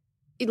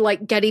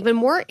like get even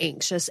more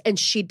anxious. And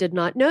she did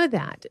not know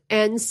that.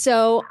 And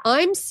so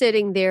I'm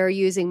sitting there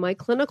using my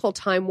clinical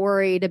time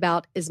worried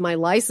about, is my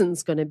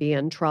license going to be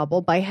in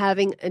trouble, by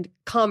having a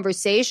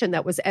conversation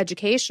that was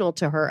educational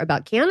to her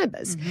about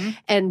cannabis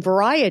and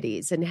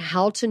varieties and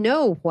how to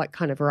know what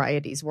kind of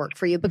varieties work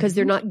for you, because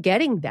they're not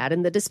getting that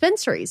in the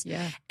dispensaries.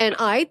 Yeah. And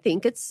I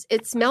think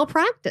it's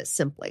malpractice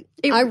simply.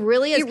 It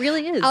really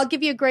is. I'll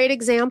give you a great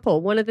example.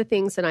 One of the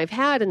things that I've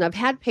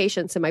had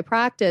patients in my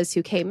practice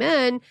who came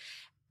in,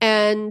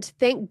 and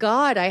thank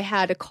God I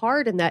had a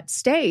card in that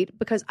state,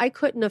 because I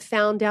couldn't have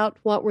found out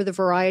what were the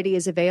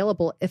varieties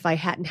available if I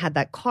hadn't had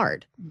that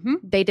card.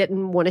 They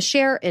didn't want to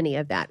share any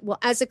of that. Well,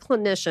 as a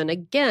clinician,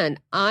 again,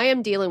 I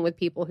am dealing with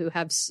people who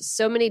have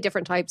so many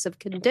different types of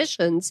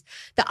conditions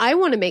that I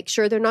want to make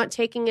sure they're not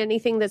taking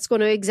anything that's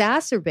going to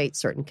exacerbate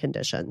certain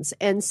conditions.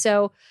 And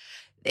so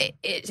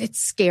it's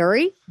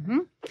scary.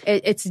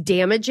 It's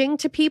damaging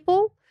to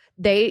people.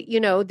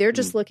 They're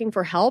just looking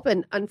for help.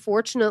 And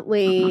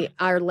unfortunately,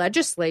 our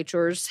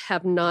legislatures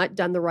have not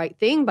done the right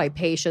thing by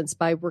patients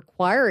by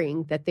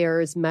requiring that there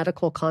is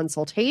medical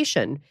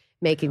consultation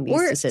making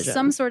these decisions. Or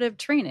some sort of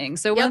training.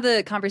 So one of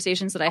the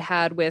conversations that I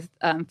had with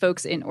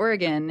folks in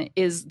Oregon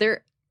is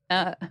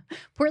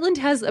Portland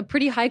has a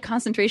pretty high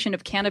concentration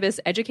of cannabis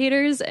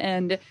educators,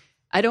 and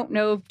I don't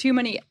know of too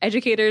many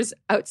educators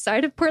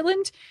outside of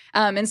Portland.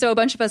 And so a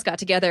bunch of us got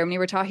together and we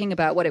were talking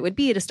about what it would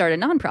be to start a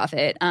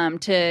nonprofit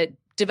to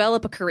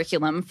develop a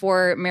curriculum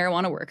for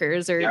marijuana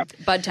workers or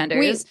bud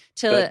tenders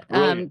to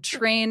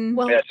train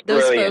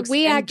those folks.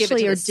 We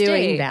actually are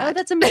doing that. Oh,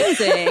 that's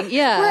amazing.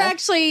 Yeah.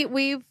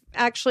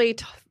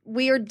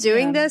 We are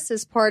doing this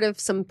as part of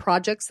some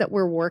projects that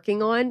we're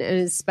working on, and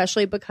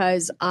especially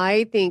because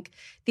I think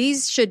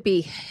these should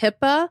be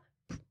HIPAA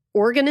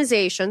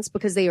organizations,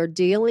 because they are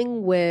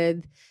dealing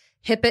with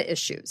HIPAA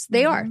issues.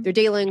 They're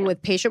dealing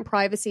with patient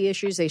privacy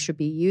issues. They should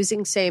be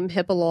using same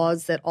HIPAA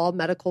laws that all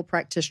medical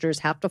practitioners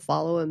have to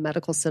follow and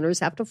medical centers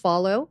have to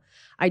follow.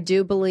 I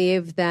do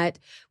believe that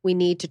we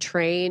need to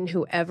train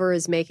whoever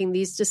is making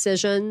these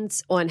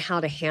decisions on how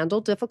to handle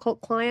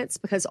difficult clients,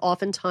 because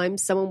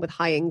oftentimes someone with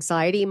high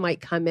anxiety might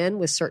come in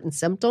with certain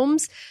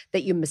symptoms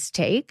that you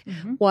mistake.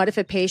 What if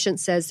a patient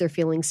says they're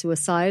feeling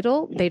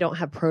suicidal? They don't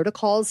have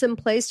protocols in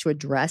place to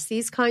address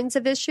these kinds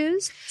of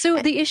issues.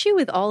 So the issue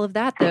with all of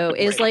that, though,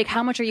 is like,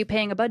 how much are you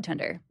paying a bud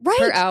tender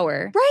per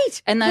hour?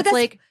 Right. And that's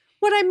like,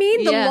 what I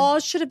mean, the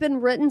laws should have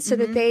been written so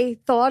that they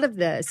thought of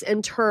this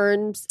in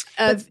terms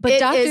of but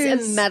doctors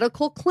is a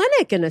medical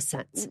clinic in a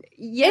sense.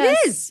 Yes,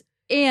 it is.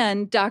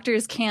 And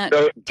doctors can't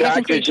So,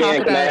 technically Dr. Jan,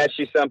 talk can I about. ask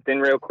you something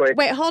real quick?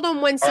 Wait, hold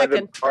on one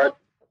second.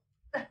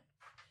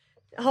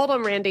 Hold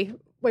on, Randy.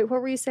 Wait, what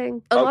were you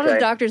saying? A lot of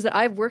doctors that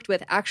I've worked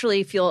with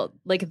actually feel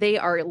like they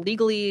are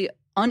legally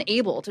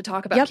unable to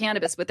talk about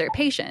cannabis with their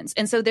patients.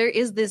 And so there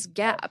is this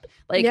gap.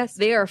 Like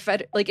they are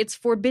it's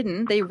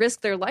forbidden. They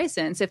risk their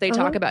license if they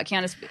talk about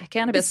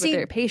cannabis with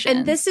their patients.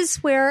 And this is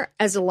where,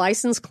 as a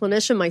licensed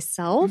clinician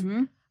myself,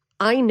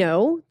 I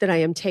know that I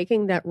am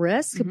taking that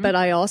risk, but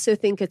I also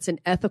think it's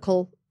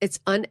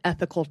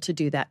unethical to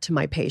do that to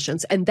my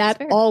patients. And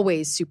that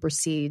always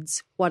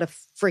supersedes what a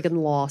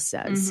friggin' law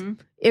says.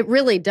 It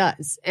really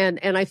does. And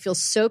I feel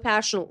so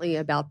passionately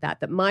about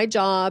that my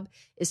job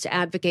is to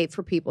advocate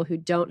for people who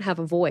don't have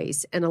a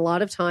voice. And a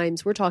lot of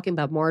times we're talking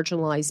about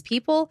marginalized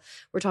people.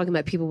 We're talking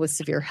about people with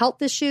severe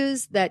health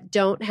issues that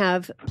don't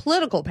have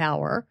political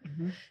power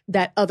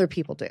that other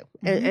people do.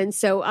 And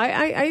so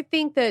I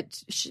think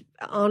that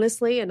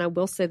honestly, and I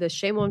will say this,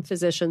 shame on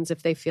physicians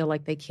if they feel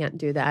like they can't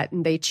do that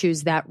and they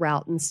choose that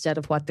route instead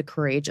of what the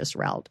courageous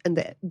route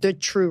and the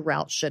true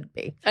route should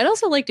be. I'd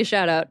also like to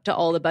shout out to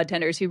all the bud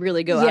tenders who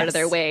really go out of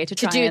their way to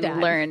try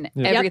and learn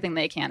everything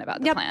they can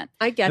about the plant.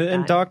 I get that.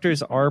 And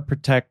doctors are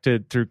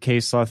protected through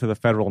case law through the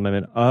federal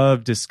amendment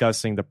of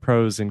discussing the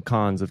pros and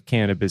cons of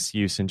cannabis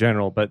use in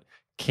general, but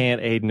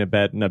can't aid and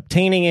abet in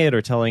obtaining it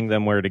or telling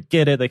them where to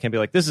get it. They can be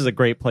like, this is a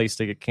great place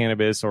to get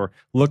cannabis, or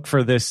look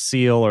for this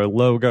seal or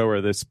logo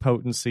or this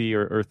potency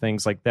or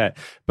things like that.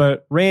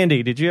 But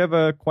Randy, did you have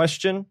a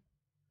question?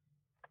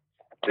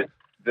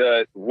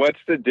 What's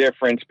the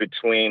difference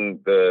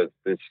between the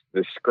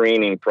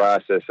screening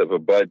process of a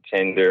bud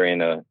tender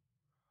in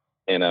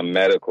a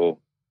medical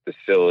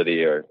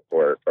facility or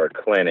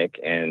clinic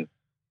and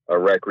a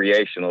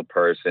recreational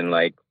person,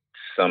 like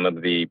some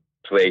of the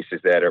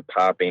places that are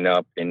popping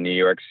up in New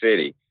York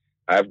City?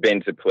 I've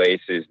been to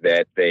places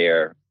that they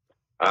are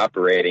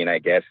operating, I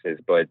guess, as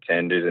bud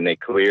tenders, and they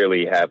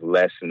clearly have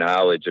less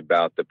knowledge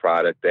about the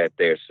product that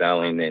they're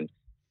selling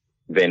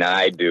than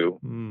I do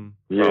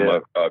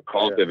from a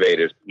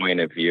cultivator's point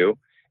of view.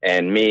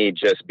 And me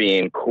just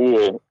being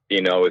cool,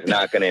 is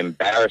not going to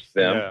embarrass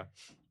them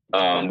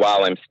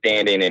while I'm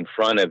standing in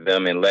front of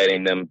them and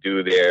letting them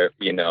do their,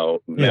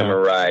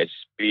 memorized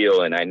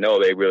spiel. And I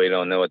know they really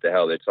don't know what the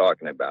hell they're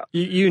talking about.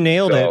 You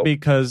nailed it,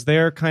 because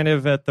they're kind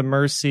of at the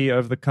mercy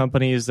of the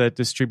companies that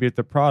distribute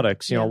the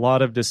products. A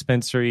lot of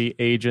dispensary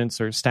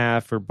agents or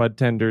staff or bud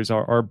tenders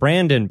are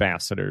brand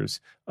ambassadors,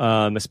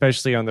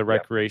 especially on the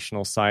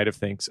recreational side of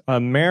things.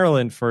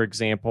 Maryland, for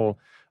example,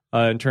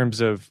 in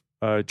terms of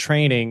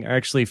training,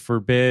 actually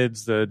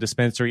forbids the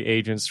dispensary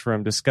agents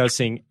from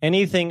discussing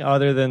anything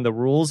other than the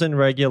rules and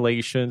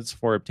regulations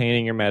for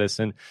obtaining your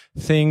medicine,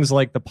 things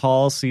like the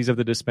policies of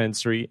the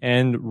dispensary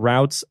and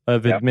routes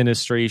of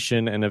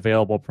administration and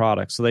available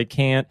products. So they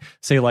can't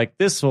say like,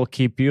 this will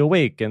keep you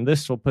awake and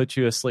this will put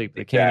you asleep.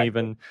 They can't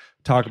even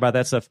talk about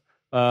that stuff.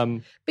 But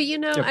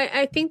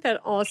I think that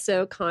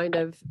also kind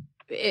of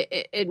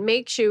it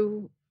makes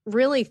you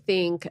really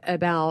think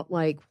about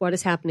like what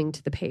is happening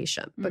to the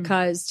patient,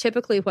 because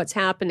typically what's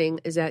happening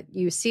is that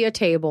you see a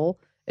table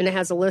and it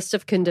has a list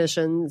of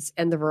conditions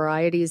and the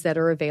varieties that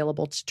are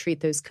available to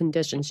treat those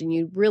conditions, and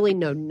you really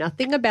know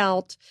nothing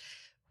about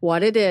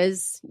what it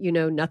is,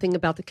 nothing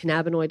about the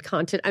cannabinoid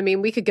content. I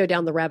mean, we could go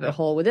down the rabbit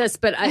hole with this,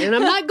 and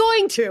I'm not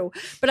going to,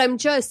 but I'm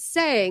just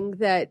saying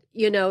that,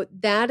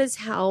 that is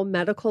how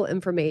medical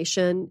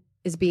information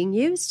is being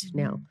used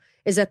now,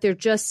 is that they're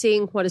just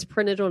seeing what is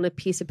printed on a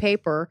piece of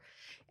paper.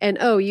 And,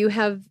 you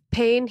have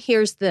pain,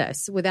 here's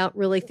this, without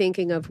really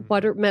thinking of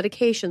what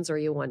medications are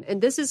you on.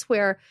 And this is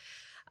where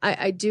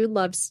I do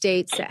love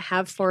states that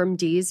have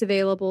PharmDs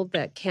available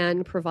that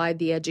can provide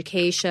the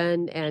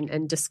education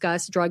and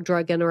discuss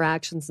drug-drug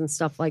interactions and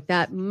stuff like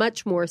that,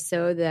 much more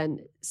so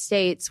than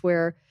states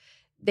where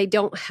they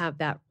don't have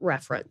that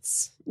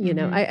reference.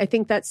 I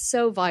think that's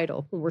so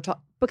vital when we're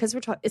talking, because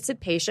it's a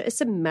patient, it's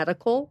a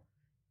medical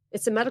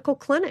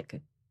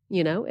clinic.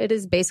 It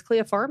is basically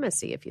a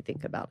pharmacy if you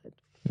think about it.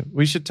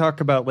 We should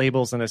talk about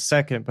labels in a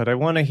second, but I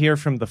want to hear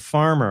from the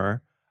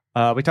farmer.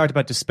 We talked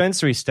about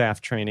dispensary staff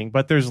training,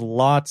 but there's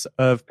lots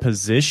of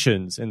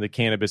positions in the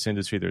cannabis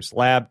industry. There's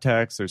lab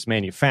techs, there's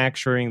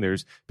manufacturing,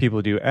 there's people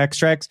who do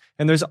extracts,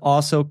 and there's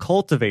also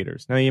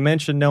cultivators. Now, you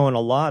mentioned knowing a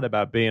lot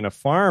about being a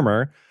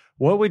farmer.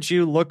 What would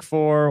you look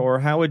for, or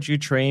how would you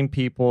train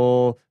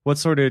people? What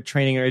sort of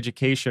training or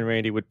education,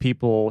 Randy,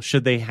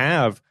 should they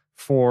have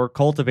for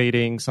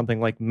cultivating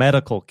something like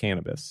medical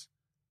cannabis?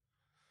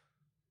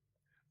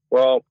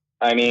 Well,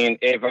 I mean,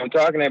 if I'm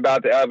talking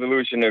about the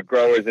evolution of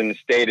growers in the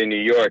state of New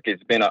York,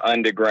 it's been an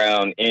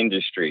underground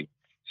industry.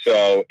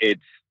 So it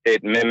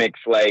mimics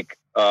like,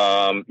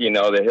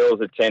 the hills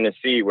of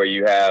Tennessee, where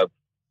you have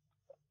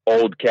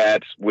old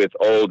cats with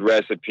old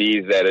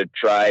recipes that are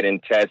tried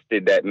and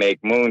tested that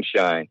make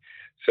moonshine.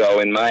 So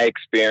in my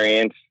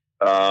experience,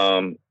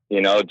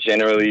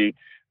 generally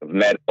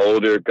met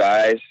older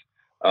guys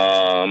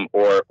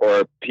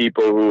or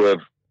people who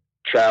have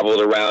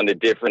traveled around to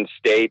different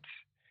states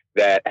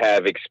that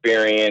have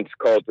experienced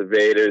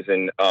cultivators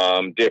and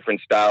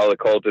different style of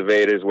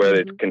cultivators,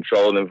 whether it's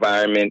controlled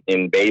environment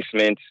in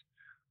basements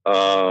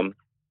or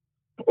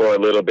a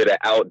little bit of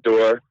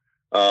outdoor,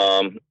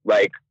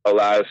 like a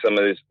lot of some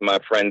of my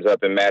friends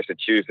up in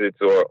Massachusetts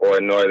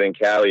or Northern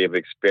Cali have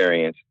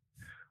experienced.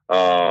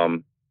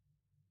 Yep.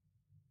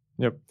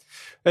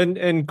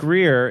 And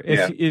Greer,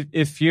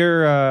 if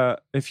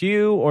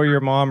you or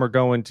your mom are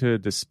going to a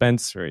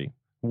dispensary,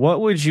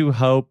 what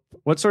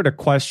sort of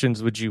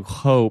questions would you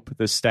hope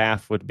the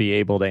staff would be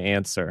able to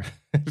answer?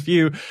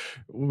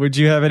 Would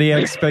you have any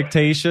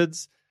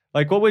expectations?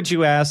 Like, what would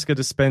you ask a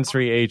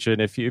dispensary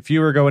agent if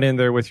you were going in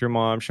there with your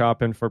mom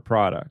shopping for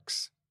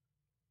products?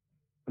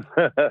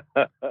 Well,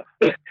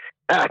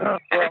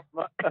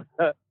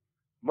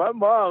 my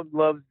mom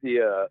loves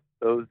the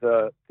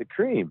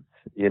creams.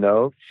 You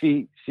know,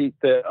 she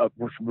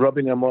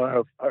rubbing them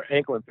on her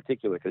ankle in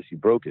particular because she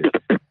broke it.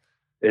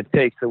 It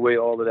takes away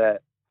all of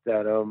that.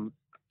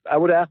 I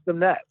would ask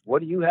them that.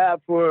 What do you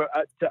have for?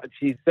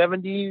 She's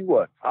 70.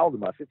 What? How old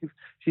am I? 50.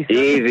 She's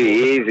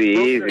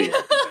Easy.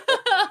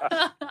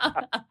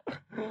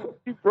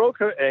 She broke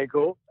her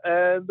ankle,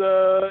 and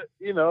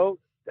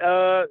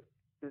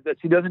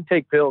she doesn't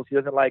take pills. She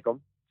doesn't like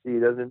them. She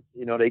doesn't.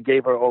 They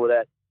gave her all of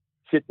that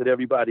shit that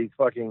everybody's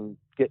fucking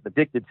getting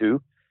addicted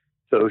to.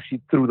 So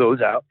she threw those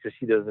out because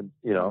she doesn't,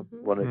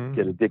 want to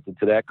get addicted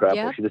to that crap.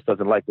 Yeah. Or she just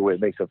doesn't like the way it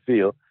makes her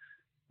feel.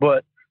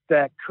 But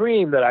that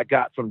cream that I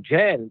got from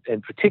Jan, in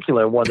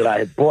particular, one that I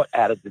had bought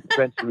at a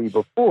dispensary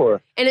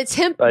before, and it's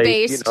hemp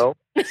based.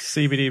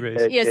 CBD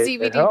based.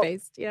 CBD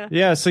based. Yeah.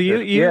 Yeah. So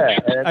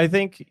I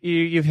think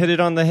you've hit it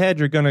on the head.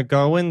 You're going to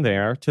go in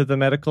there to the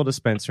medical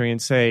dispensary and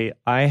say,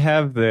 "I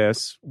have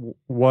this.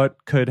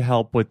 What could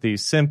help with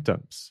these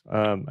symptoms?"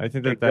 I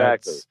think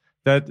that's.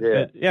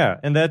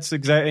 And that's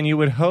exactly, and you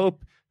would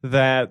hope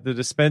that the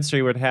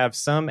dispensary would have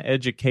some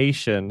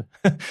education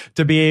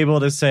to be able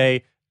to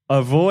say,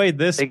 avoid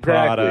this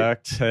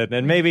product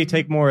and maybe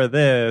take more of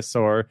this,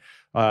 or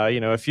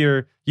if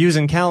you're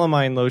using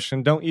calamine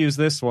lotion, don't use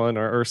this one,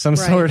 or some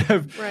sort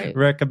of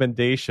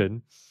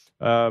recommendation.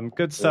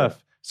 Good stuff.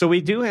 Yeah. So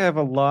we do have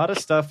a lot of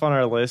stuff on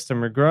our list,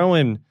 and we're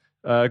going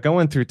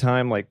through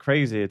time like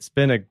crazy. It's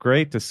been a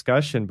great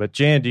discussion, but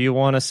Jan, do you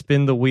want to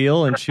spin the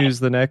wheel and choose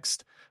the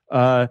next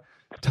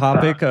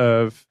topic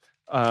of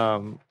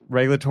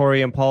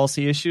regulatory and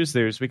policy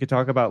issues? We could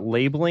talk about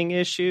labeling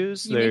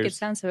issues. You make it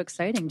sound so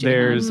exciting, Jan.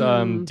 There's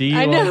DUI.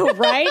 I know,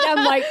 right?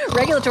 I'm like,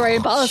 regulatory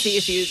and policy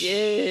issues.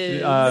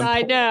 Yes,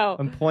 I know.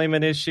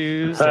 Employment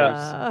issues.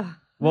 Well,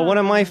 one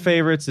of my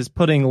favorites is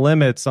putting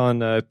limits on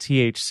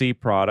THC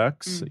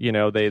products.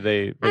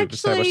 They've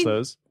established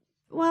those.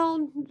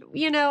 Well,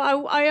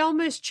 I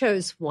almost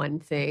chose one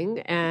thing,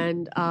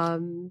 and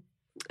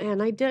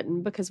I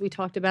didn't, because we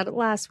talked about it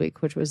last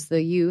week, which was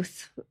the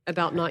youth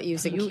about not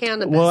using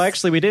cannabis. Well,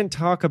 actually, we didn't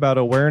talk about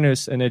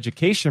awareness and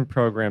education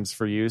programs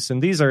for use,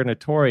 and these are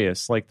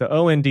notorious. Like the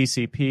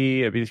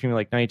ONDCP, between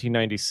like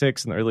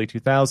 1996 and the early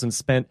 2000s,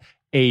 spent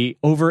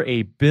over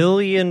 $1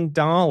 billion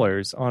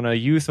on a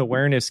youth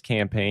awareness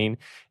campaign.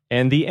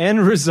 And the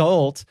end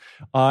result,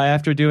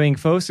 after doing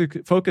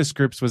focus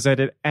groups, was that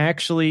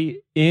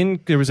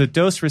there was a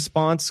dose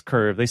response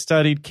curve. They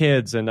studied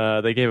kids, and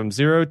they gave them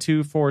 0,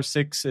 2, 4,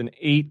 6, and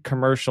 8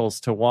 commercials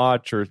to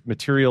watch or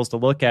materials to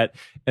look at.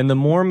 And the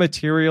more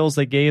materials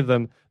they gave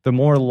them, the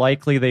more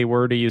likely they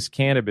were to use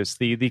cannabis.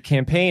 The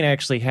campaign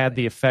actually had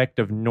the effect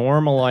of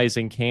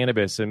normalizing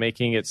cannabis and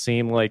making it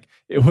seem like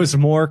it was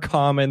more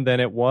common than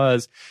it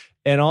was.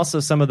 And also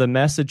some of the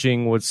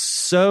messaging was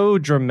so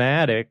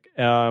dramatic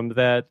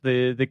that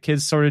the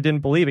kids sort of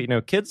didn't believe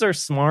it. Kids are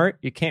smart.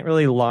 You can't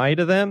really lie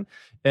to them.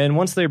 And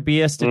once their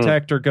BS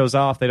detector goes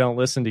off, they don't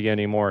listen to you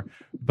anymore.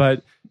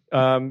 But,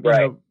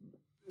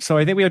 so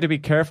I think we have to be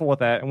careful with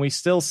that. And we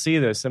still see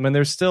this. I mean,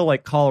 there's still,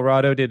 like,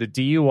 Colorado did a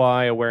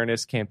DUI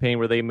awareness campaign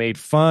where they made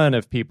fun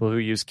of people who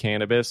use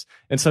cannabis.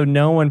 And so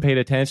no one paid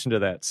attention to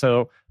that.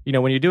 So,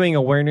 when you're doing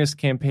awareness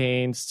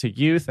campaigns to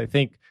youth, I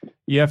think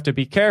you have to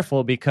be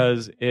careful,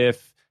 because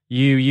if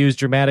you use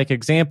dramatic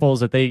examples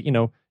that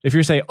if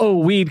you're saying, oh,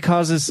 weed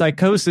causes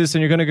psychosis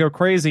and you're going to go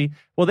crazy,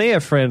 well, they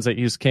have friends that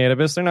use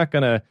cannabis.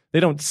 They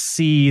don't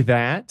see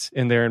that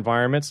in their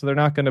environment, so they're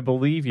not going to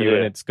believe you,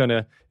 and it's going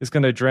to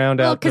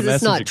drown out the messaging. Because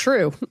it's not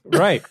true.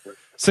 Right.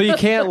 So you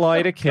can't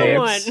lie to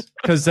kids,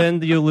 because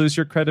then you lose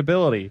your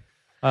credibility.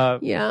 You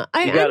got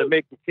to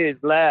make the kids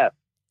laugh.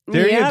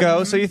 There you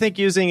go. So you think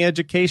using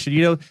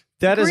education,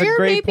 that is a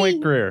great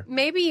point, Greer.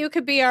 Maybe you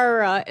could be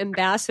our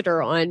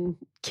ambassador on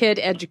kid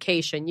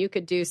education. You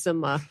could do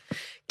some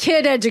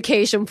kid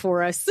education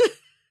for us.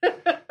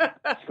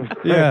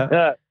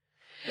 Yeah.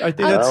 I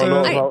think that's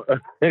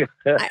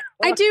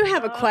I do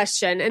have a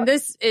question, and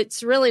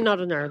it's really not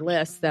on our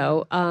list,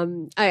 though.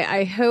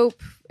 I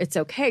hope it's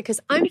okay, because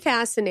I'm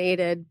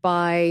fascinated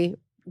by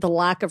the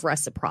lack of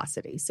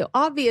reciprocity. So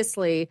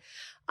obviously,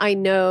 I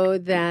know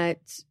that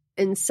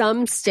in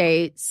some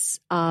states,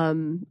 we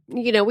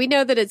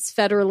know that it's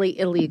federally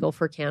illegal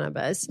for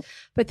cannabis,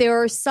 but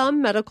there are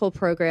some medical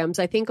programs,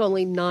 I think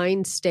only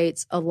 9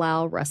 states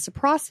allow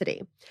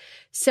reciprocity.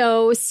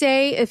 So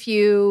say if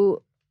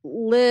you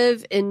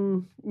live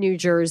in New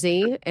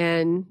Jersey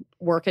and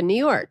work in New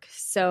York,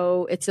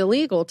 so it's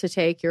illegal to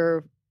take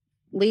your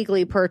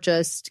legally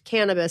purchased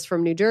cannabis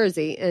from New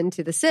Jersey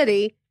into the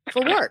city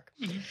for work.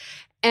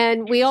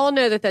 And we all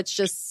know that that's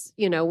just,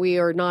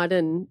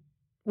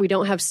 we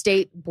don't have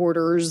state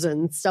borders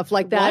and stuff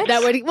like that. What?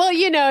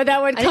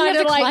 That would kind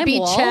of like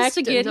be checked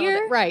to get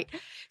here. Right.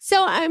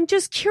 So I'm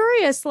just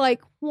curious,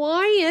 like,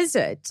 why is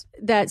it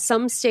that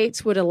some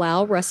states would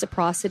allow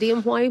reciprocity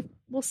and why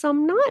will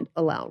some not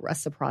allow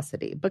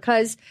reciprocity?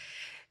 Because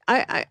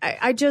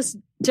I just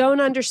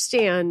don't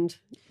understand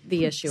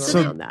the issue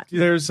around that.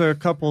 There's a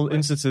couple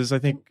instances. I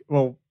think,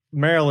 well,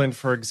 Maryland,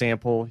 for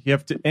example,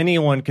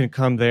 anyone can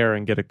come there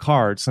and get a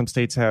card. Some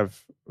states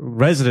have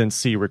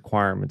residency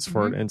requirements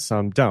for it, and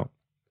some don't.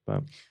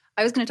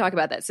 I was going to talk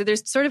about that. So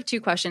there's sort of two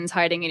questions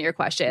hiding in your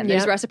question.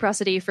 There's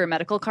reciprocity for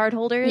medical card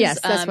holders. Yes,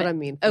 that's what I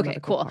mean. Okay,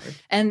 cool. Card.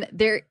 And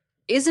there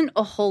isn't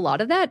a whole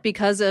lot of that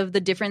because of the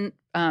different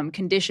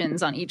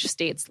conditions on each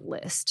state's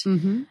list.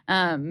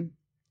 And,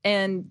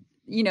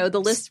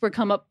 the lists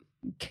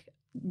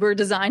were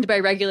designed by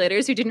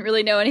regulators who didn't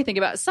really know anything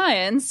about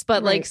science,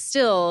 but like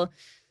still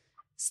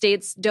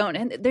states don't.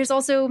 And there's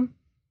also,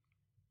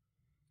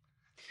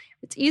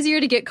 it's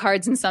easier to get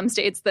cards in some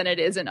states than it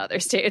is in other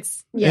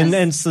states. Yes. And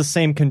it's the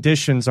same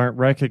conditions aren't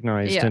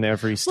recognized in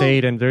every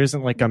state. And there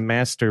isn't like a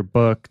master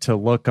book to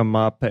look them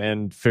up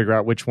and figure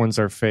out which ones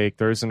are fake.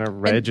 There isn't a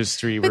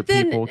registry where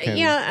people can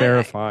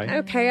verify.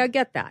 I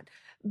get that.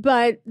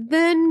 But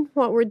then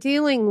what we're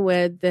dealing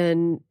with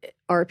then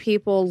are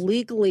people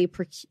legally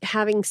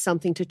having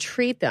something to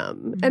treat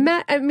them. And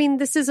I mean,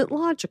 this isn't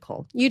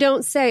logical. You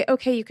don't say,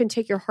 okay, you can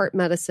take your heart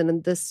medicine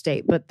in this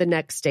state, but the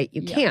next state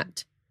you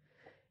can't.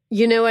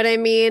 You know what I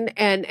mean?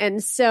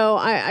 And so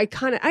I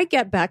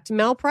get back to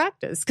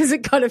malpractice because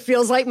it kind of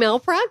feels like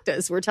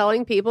malpractice. We're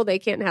telling people they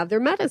can't have their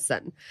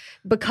medicine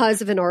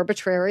because of an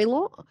arbitrary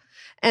law.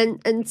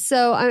 And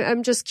so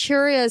I'm just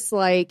curious,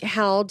 like,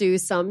 how do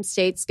some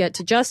states get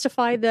to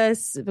justify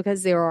this?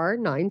 Because there are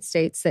 9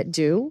 states that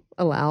do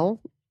allow,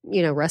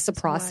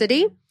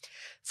 reciprocity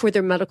for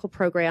their medical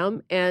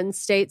program and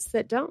states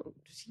that don't,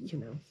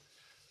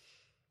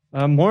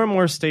 More and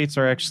more states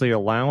are actually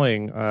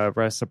allowing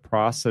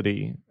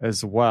reciprocity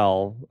as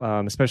well,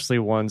 especially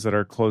ones that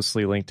are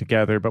closely linked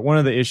together. But one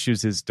of the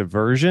issues is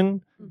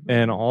diversion.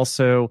 And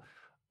also,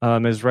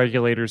 as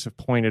regulators have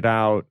pointed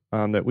out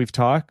that we've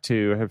talked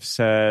to, have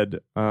said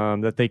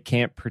that they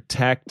can't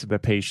protect the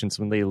patients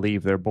when they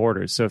leave their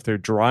borders. So if they're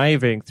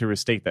driving through a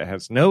state that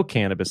has no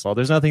cannabis law,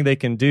 there's nothing they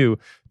can do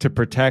to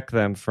protect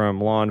them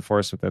from law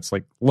enforcement that's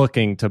like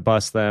looking to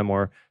bust them,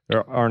 or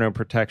there are no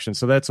protections.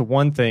 So that's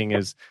one thing,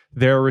 is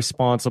they're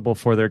responsible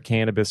for their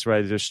cannabis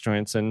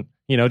registrants, and,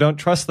 don't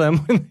trust them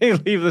when they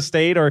leave the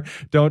state, or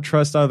don't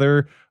trust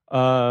other,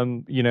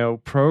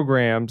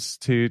 programs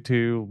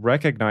to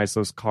recognize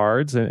those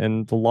cards.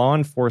 And the law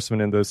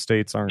enforcement in those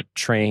states aren't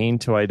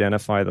trained to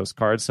identify those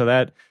cards. So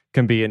that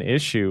can be an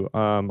issue.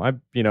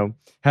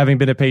 Having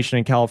been a patient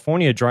in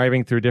California,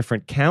 driving through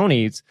different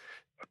counties,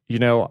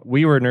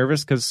 we were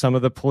nervous because some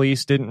of the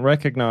police didn't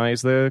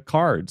recognize the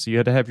cards. You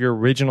had to have your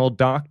original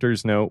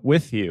doctor's note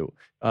with you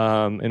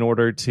in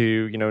order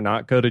to,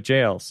 not go to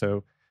jail.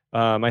 So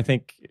I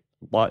think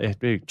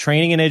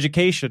training and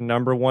education,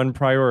 number one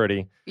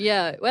priority.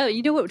 Yeah. Well,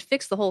 what would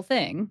fix the whole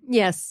thing?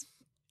 Yes.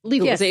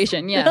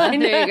 Legalization. Yes. Yeah.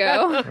 There you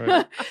go.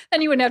 Right.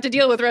 Then you wouldn't have to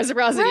deal with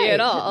reciprocity at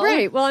all.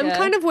 Right. Well, I'm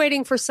kind of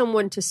waiting for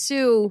someone to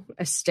sue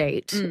a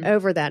state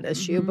over that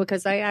issue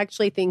because I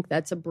actually think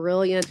that's a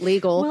brilliant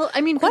legal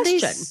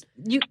question.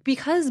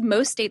 Because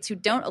most states who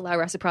don't allow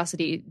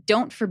reciprocity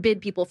don't forbid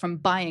people from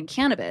buying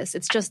cannabis.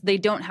 It's just they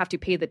don't have to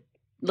pay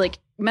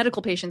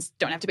medical patients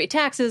don't have to pay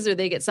taxes, or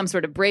they get some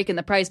sort of break in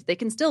the price, but they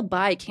can still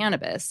buy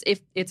cannabis if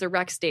it's a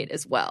rec state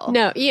as well.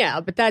 No, yeah,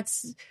 but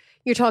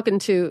you're talking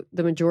to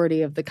the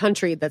majority of the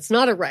country that's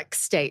not a rec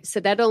state. So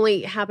that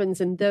only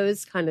happens in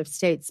those kind of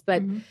states.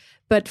 But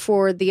but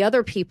for the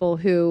other people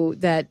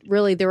that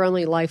really their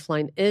only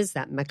lifeline is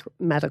that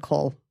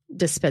medical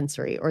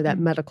dispensary or that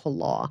medical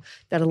law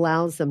that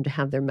allows them to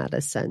have their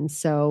medicine.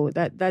 So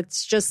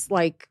that's just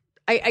like,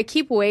 I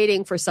keep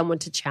waiting for someone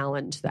to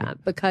challenge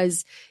that,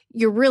 because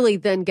you're really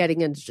then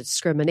getting into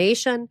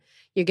discrimination.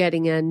 You're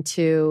getting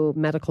into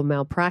medical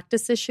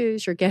malpractice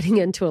issues. You're getting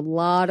into a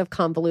lot of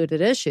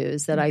convoluted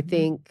issues that I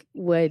think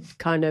would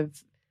kind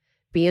of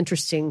be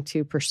interesting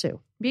to pursue.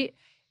 It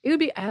would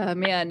be,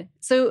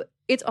 So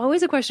it's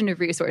always a question of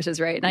resources,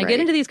 right? And I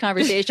get into these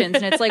conversations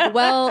and it's like,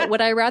 well,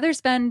 would I rather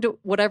spend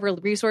whatever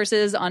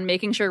resources on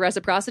making sure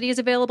reciprocity is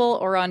available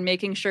or on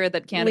making sure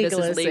that cannabis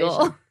is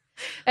legal?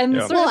 And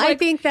I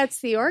think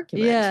that's the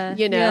argument.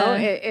 Yeah,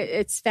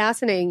 it's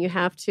fascinating. You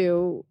have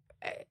to.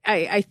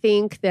 I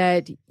think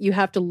that you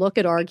have to look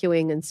at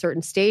arguing in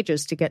certain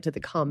stages to get to the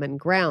common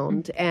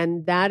ground,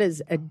 and that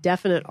is a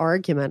definite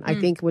argument. I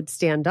think would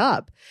stand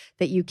up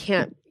that you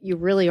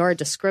really are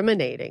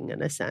discriminating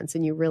in a sense,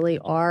 and you really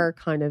are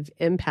kind of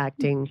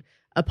impacting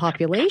a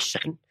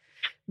population.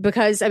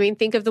 Because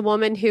think of the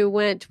woman who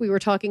we were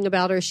talking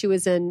about her. She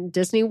was in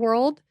Disney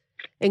World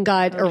and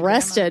got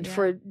arrested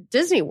for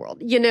Disney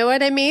World. You know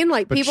what I mean?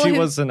 Like, but she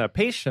wasn't a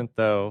patient,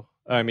 though.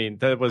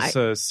 That was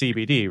a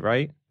CBD,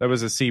 right? That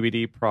was a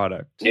CBD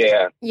product.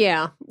 Yeah.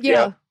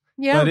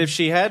 But if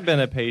she had been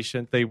a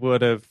patient,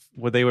 would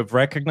they have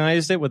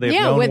recognized it? Would they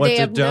have known what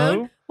to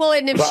do? Well,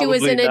 and if Probably she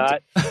was in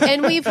not.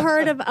 And we've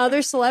heard of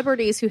other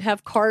celebrities who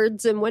have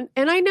cards, and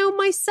I know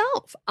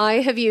myself, I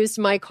have used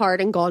my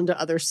card and gone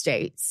to other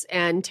states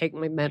and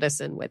taken my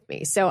medicine with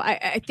me. So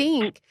I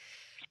think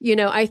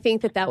I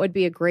think that would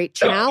be a great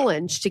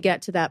challenge to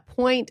get to that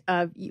point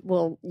of,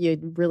 well,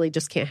 you really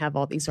just can't have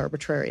all these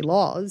arbitrary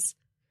laws.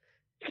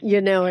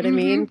 You know what I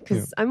mean?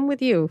 Because I'm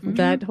with you.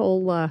 That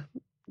whole,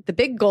 the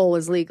big goal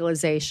is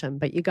legalization,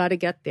 but you got to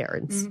get there.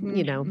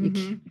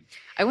 And,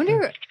 I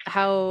wonder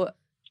how,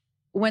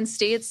 when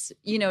states,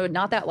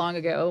 not that long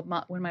ago,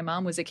 when my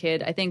mom was a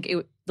kid, I think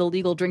the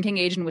legal drinking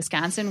age in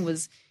Wisconsin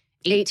was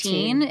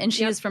 18. And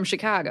she was from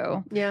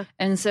Chicago. Yeah.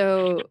 And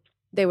so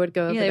they would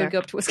go they would go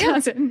up to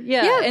Wisconsin.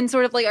 Yeah. And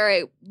sort of like, all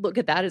right, look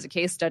at that as a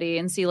case study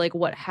and see like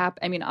what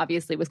happened. I mean,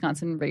 obviously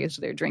Wisconsin raised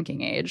their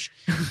drinking age,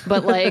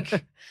 but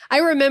like I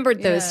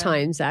remembered those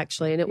times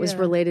actually, and it was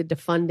related to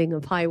funding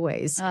of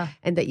highways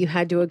and that you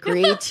had to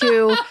agree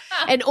to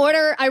an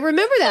order. I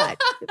remember that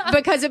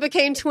because it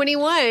became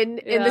 21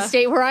 in the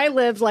state where I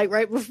lived, like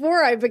right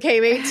before I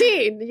became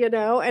 18,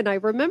 and I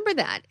remember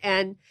that.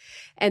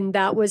 And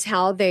that was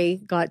how they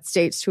got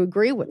states to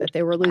agree with it.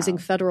 They were losing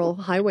federal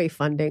highway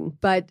funding.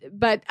 But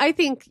I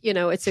think,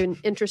 it's an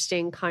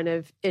interesting kind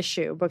of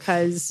issue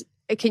because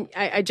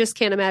I just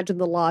can't imagine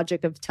the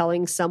logic of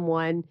telling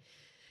someone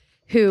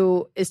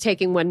who is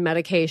taking one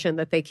medication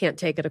that they can't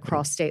take it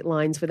across state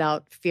lines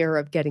without fear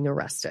of getting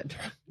arrested.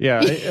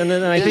 Yeah. And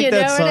then I think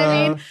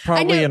that's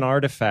probably an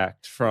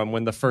artifact from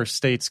when the first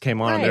states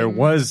came on. There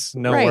was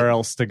nowhere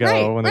else to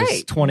go. And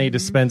there's 20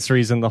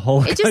 dispensaries in the whole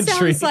country. It just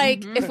sounds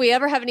like if we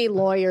ever have any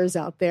lawyers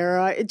out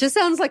there, it just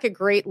sounds like a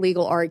great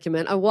legal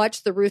argument. I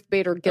watched the Ruth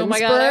Bader Ginsburg. Oh my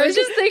God, I was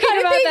just thinking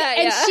about that.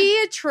 And she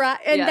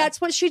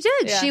that's what she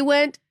did. Yeah. She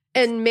went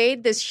and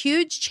made this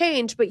huge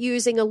change, but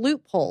using a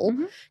loophole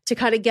to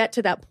kind of get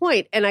to that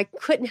point. And I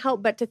couldn't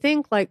help but to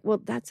think like, well,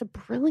 that's a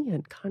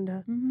brilliant kind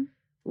of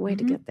way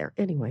to get there.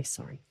 Anyway,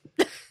 sorry.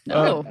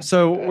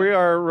 So we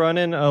are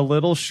running a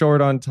little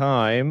short on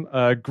time.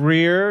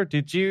 Greer,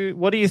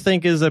 what do you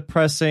think is a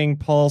pressing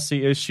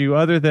policy issue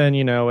other than,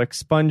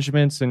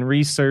 expungements and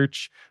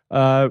research?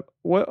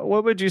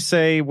 What would you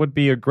say would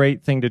be a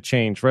great thing to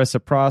change?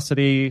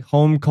 Reciprocity,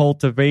 home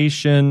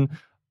cultivation,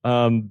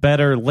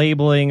 better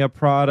labeling of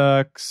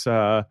products.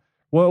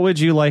 What would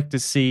you like to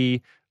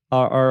see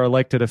our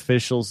elected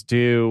officials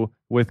do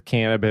with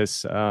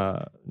cannabis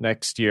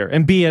next year?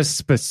 And be as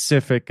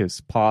specific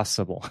as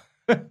possible.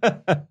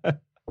 They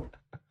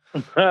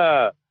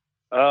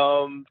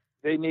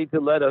need to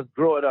let us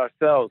grow it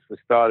ourselves, for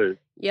starters.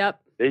 Yep.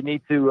 They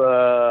need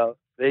to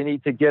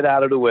get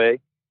out of the way.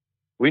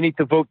 We need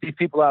to vote these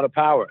people out of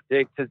power.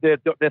 Because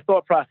their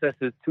thought process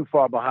is too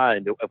far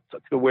behind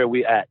to where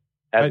we at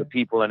as a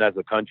people and as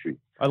a country.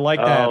 I like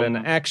that. An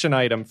action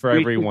item for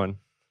everyone.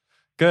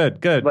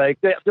 Good. Like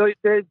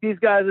these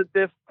guys,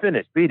 they're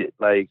finished. Beat it.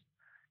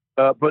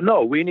 But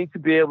no, we need to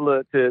be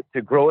able to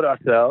grow it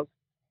ourselves.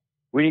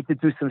 We need to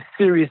do some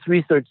serious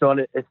research on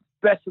it,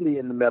 especially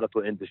in the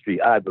medical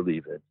industry. I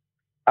believe it.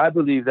 I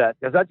believe that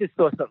because I just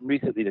saw something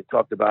recently that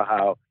talked about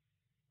how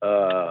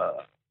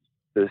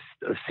the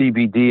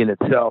CBD in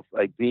itself,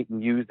 like being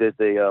used as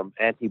a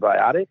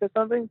antibiotic or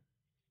something.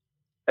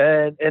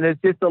 And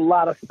it's just a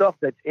lot of stuff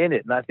that's in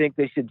it. And I think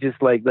they should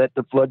just let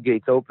the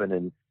floodgates open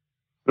and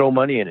throw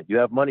money in it. You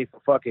have money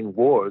for fucking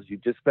wars. You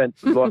just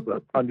lost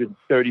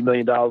 $130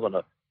 million on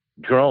a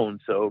drone.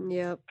 So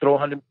throw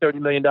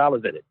 $130 million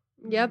in it.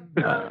 Yep.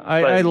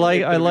 I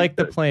like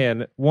the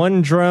plan.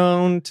 One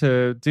drone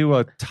to do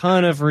a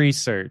ton of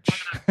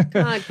research.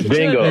 God, could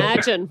you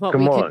imagine what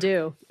we could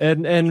do?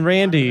 And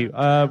Randy,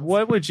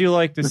 what would you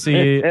like to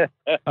see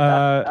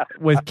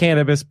with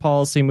cannabis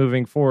policy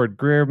moving forward?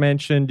 Greer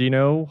mentioned,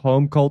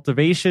 home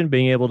cultivation,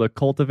 being able to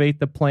cultivate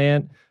the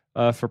plant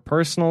for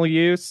personal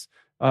use.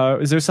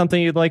 Is there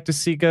something you'd like to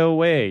see go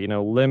away?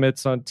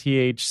 Limits on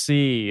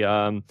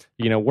THC,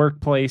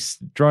 workplace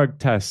drug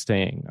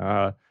testing,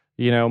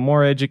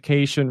 more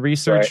education,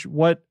 research.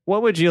 Right.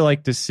 What would you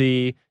like to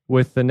see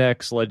with the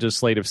next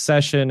legislative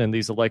session and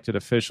these elected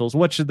officials?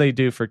 What should they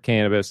do for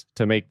cannabis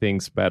to make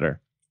things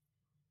better?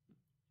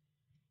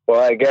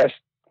 Well, I guess,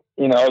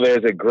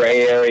 there's a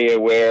gray area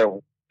where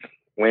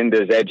when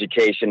does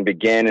education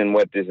begin and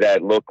what does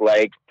that look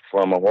like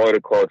from a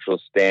horticultural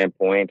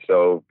standpoint?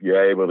 So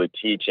you're able to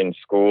teach in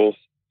schools.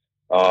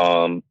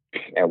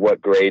 At what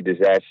grade does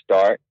that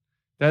start?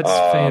 That's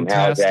fantastic.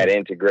 How is that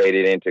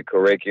integrated into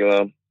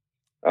curriculum?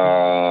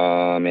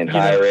 In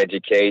higher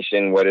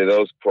education, what do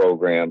those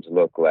programs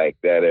look like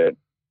that are,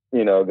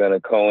 going to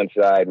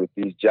coincide with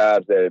these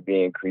jobs that are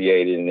being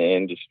created in the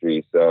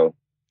industry? So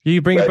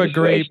you bring up a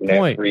great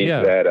point.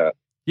 That up.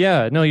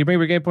 Yeah, no, you bring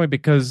up a great point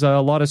because a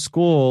lot of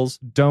schools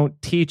don't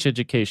teach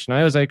education. I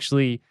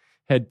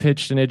had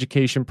pitched an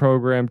education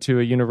program to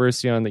a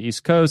university on the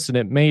East Coast, and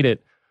it made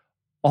it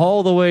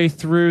all the way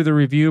through the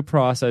review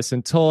process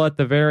until at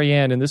the very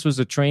end. And this was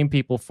to train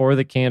people for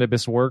the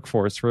cannabis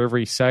workforce for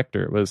every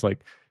sector. It was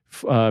like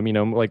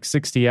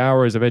 60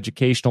 hours of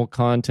educational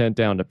content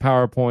down to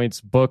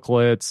PowerPoints,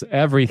 booklets,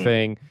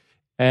 everything.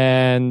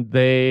 And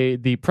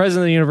the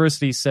president of the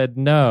university said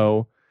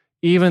no,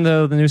 even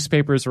though the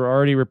newspapers were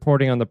already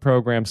reporting on the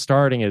program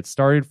starting. It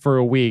started for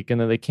a week and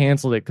then they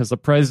canceled it because the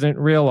president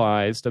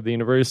realized of the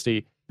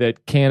university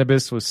that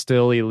cannabis was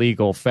still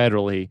illegal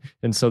federally.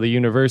 And so the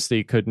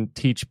university couldn't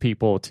teach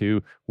people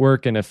to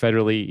work in a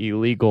federally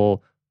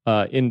illegal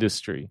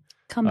industry.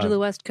 Come to the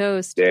West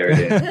Coast. There it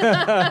is.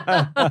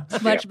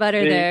 It's much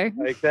better there.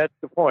 Like, that's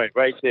the point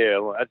right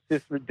there. Well, that's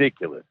just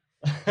ridiculous.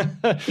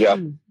 Yep.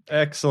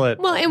 Excellent.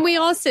 Well, and we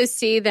also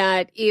see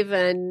that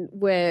even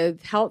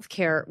with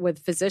healthcare, with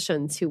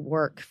physicians who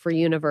work for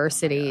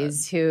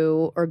universities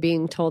who are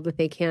being told that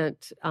they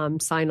can't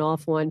sign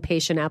off on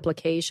patient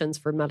applications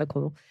for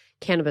medical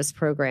cannabis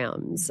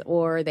programs,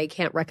 or they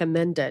can't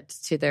recommend it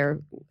to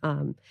their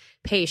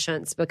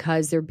patients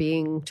because they're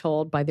being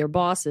told by their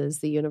bosses,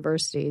 the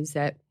universities,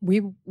 that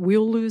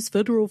we'll lose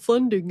federal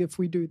funding if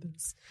we do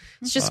this.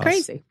 It's just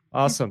crazy.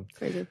 Awesome.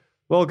 Crazy.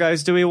 Well,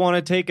 guys, do we want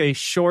to take a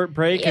short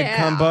break and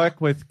come back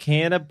with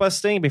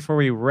Cannabusting before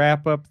we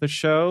wrap up the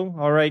show?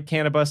 All right,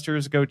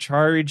 Cannabusters, go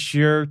charge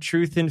your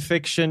truth and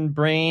fiction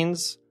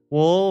brains.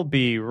 We'll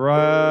be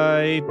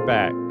right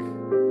back.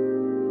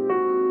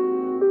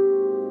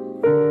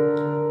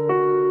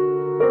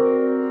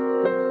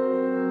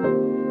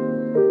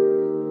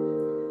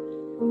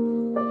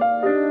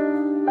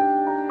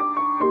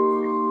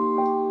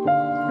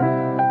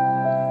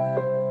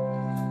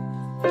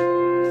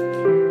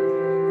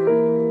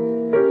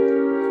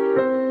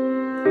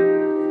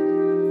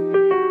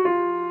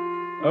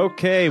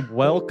 Okay,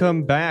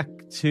 welcome back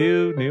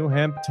to New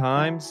Hemp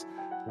Times.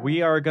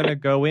 We are going to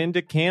go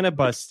into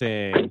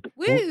Cannabusting.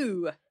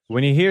 Woo!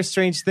 When you hear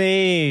strange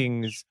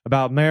things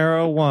about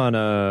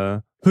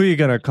marijuana, who you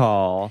going to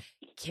call?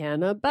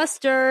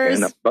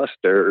 Cannabusters.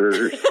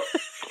 Cannabusters.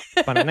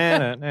 All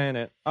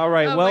right,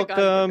 Oh my God,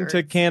 welcome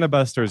to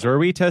Cannabusters, where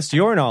we test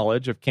your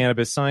knowledge of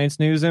cannabis science,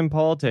 news, and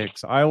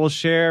politics. I will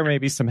share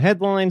maybe some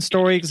headline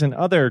stories and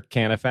other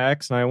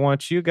cannafacts, and I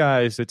want you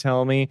guys to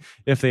tell me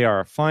if they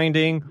are a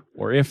finding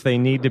or if they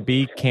need to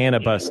be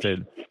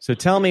cannabusted. So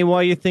tell me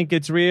why you think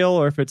it's real,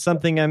 or if it's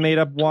something I made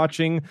up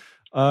watching,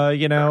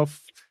 Flashdance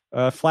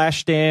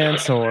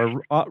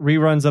or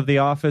reruns of The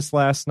Office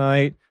last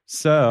night.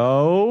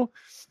 So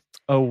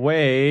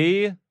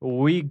away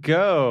we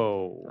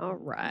go. All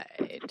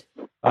right.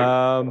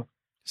 An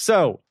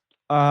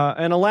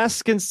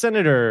Alaskan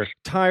senator,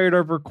 tired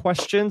of her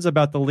questions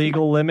about the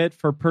legal limit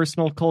for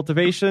personal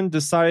cultivation,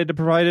 decided to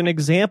provide an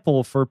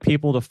example for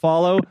people to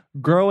follow,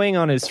 growing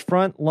on his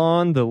front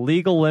lawn the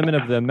legal limit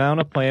of the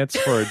amount of plants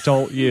for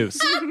adult use.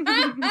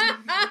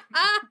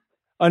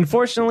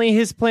 Unfortunately,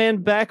 his plan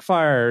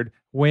backfired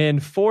when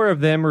 4 of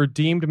them were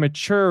deemed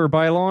mature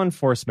by law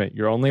enforcement.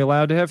 You're only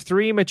allowed to have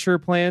 3 mature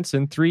plants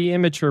and 3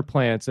 immature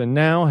plants, and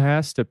now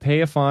has to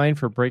pay a fine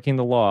for breaking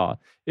the law.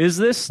 Is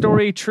this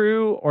story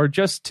true or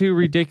just too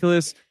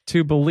ridiculous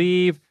to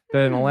believe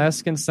that an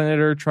Alaskan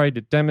senator tried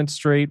to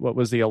demonstrate what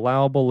was the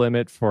allowable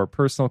limit for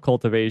personal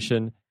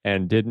cultivation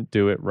and didn't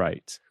do it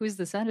right? Who's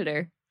the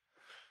senator?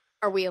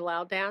 Are we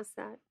allowed to ask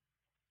that?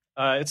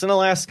 It's an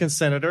Alaskan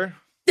senator.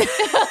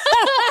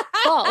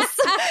 False.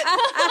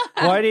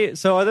 Why do you?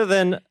 So other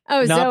than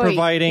not Zoe,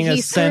 providing a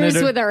he senator,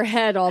 screws with our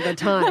head all the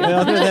time.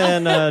 other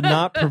than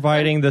not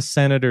providing the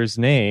senator's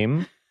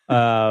name,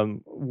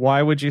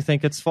 why would you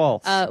think it's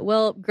false?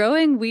 Well,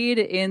 growing weed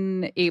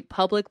in a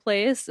public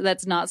place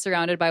that's not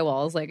surrounded by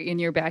walls, like in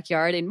your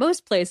backyard, in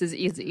most places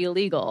is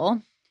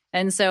illegal.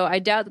 And so I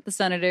doubt that the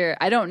senator,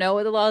 I don't know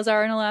what the laws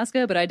are in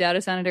Alaska, but I doubt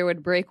a senator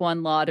would break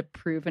one law to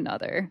prove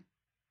another.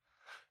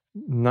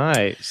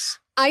 Nice.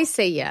 I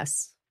say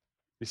yes.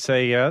 You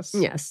say yes?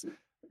 Yes.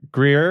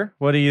 Greer,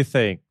 what do you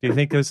think? Do you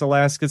think this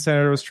Alaskan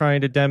senator was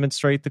trying to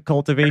demonstrate the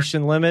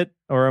cultivation limit,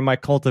 or am I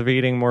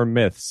cultivating more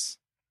myths?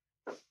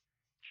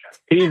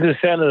 He's a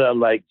senator,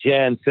 like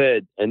Jan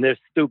said, and they're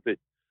stupid.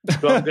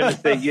 So I'm going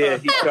to say, yeah,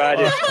 he tried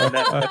it, and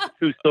that's a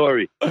true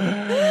story. All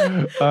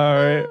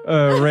right.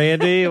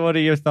 Randy, what are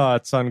your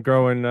thoughts on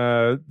growing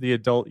the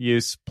adult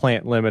use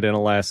plant limit in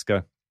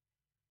Alaska?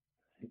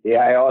 Yeah,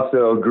 I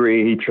also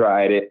agree. He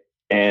tried it.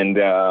 And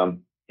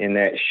in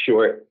that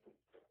short,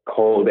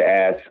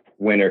 cold-ass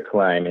winter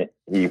climate,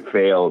 he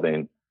failed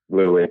and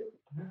blew it.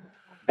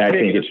 I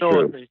think it's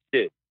true.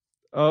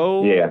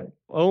 Oh, yeah.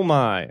 Oh,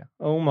 my.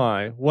 Oh,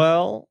 my.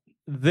 Well,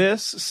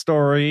 this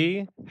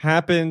story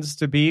happens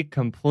to be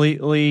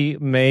completely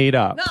made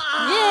up.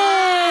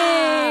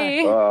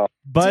 Yay!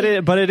 But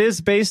it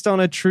is based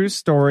on a true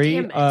story.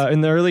 Damn it.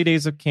 In the early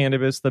days of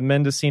cannabis, the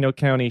Mendocino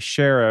County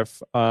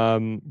Sheriff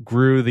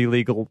grew the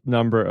legal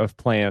number of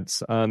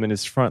plants in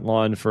his front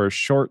lawn for a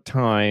short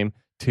time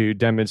to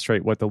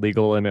demonstrate what the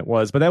legal limit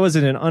was. But that was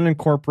in an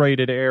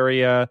unincorporated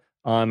area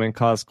and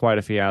caused quite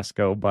a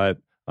fiasco. But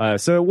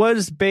so it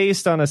was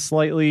based on a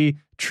slightly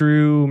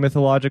true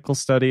mythological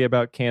study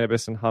about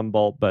cannabis in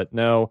Humboldt. But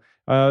no,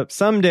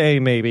 someday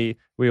maybe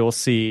we will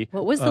see.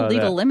 What was the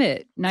legal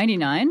limit?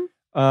 99?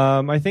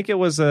 I think it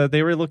was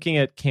they were looking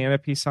at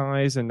canopy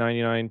size and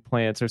 99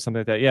 plants or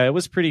something like that. Yeah, it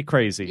was pretty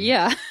crazy.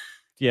 Yeah.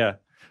 Yeah.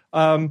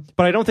 But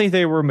I don't think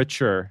they were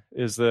mature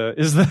is the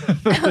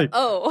thing.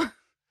 Oh.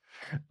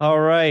 All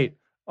right.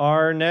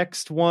 Our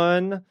next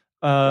one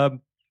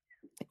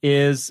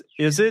is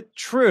it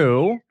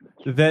true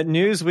that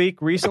Newsweek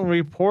recently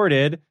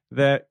reported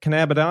that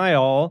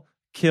cannabidiol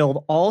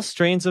killed all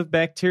strains of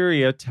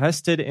bacteria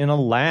tested in a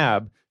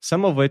lab,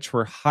 some of which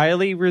were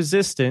highly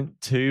resistant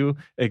to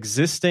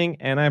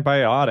existing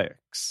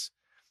antibiotics,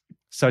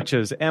 such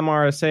as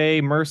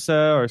MRSA,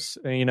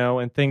 MRSA,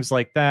 or and things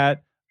like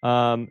that?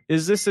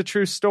 Is this a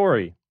true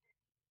story?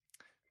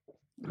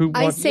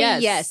 I say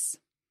yes.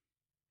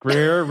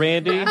 Greer,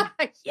 Randy?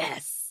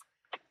 Yes.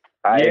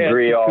 I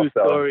agree also.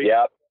 Story.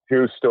 Yep,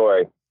 true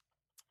story.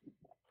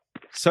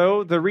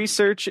 So the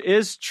research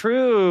is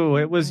true.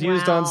 It was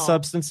used on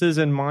substances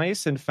in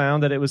mice and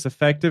found that it was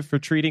effective for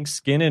treating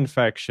skin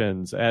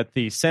infections at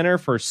the Center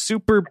for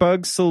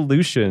Superbug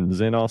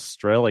Solutions in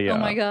Australia. Oh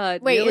my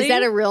God. Wait, really? is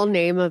that a real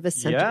name of a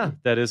center? Yeah,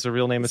 that is a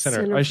real name of center.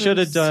 Center I should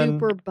have done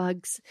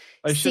Superbugs.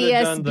 I should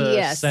have done the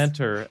CSBS.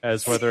 center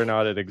as whether or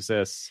not it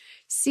exists.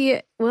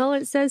 Well,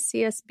 it says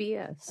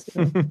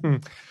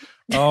CSBS.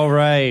 All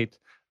right.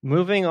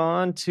 Moving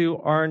on to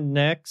our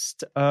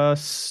next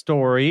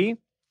story,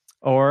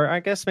 or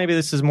I guess maybe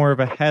this is more of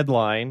a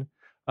headline.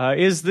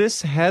 Is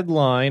this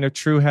headline a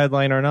true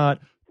headline or not?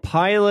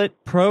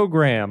 Pilot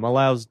program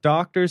allows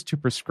doctors to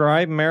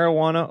prescribe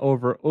marijuana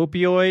over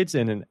opioids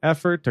in an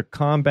effort to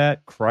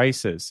combat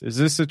crisis. Is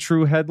this a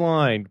true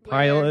headline?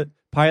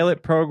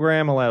 Pilot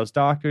program allows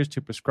doctors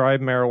to prescribe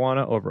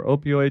marijuana over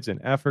opioids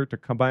in effort to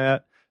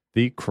combat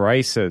the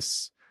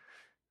crisis.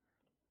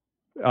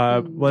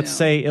 Let's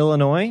say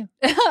Illinois.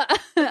 I'm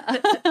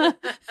going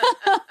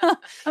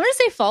to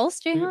say false,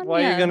 Jahan.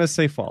 Why are you going to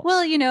say false?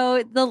 Well,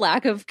 the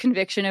lack of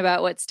conviction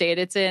about what state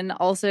it's in.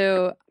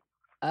 Also,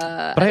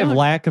 but I have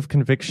lack of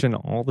conviction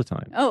all the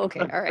time. Oh,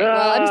 okay. All right.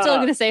 Well, I'm still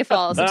going to say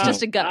false. It's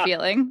just a gut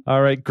feeling.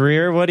 All right,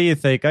 Greer, what do you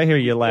think? I hear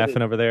you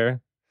laughing over there.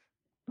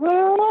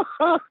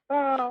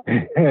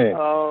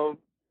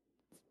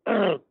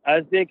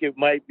 I think it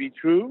might be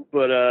true,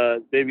 but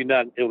maybe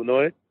not in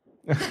Illinois.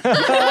 All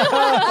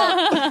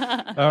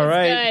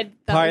right.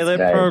 Pilot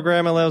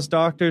program allows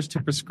doctors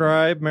to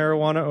prescribe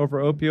marijuana over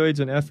opioids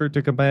in effort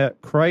to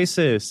combat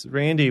crisis.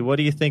 Randy, what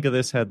do you think of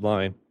this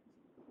headline?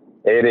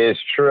 It is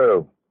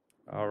true.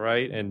 All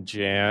right. And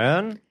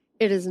Jan?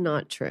 It is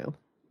not true.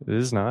 It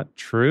is not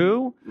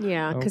true?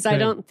 Yeah, because Okay. I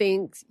don't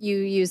think you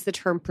use the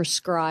term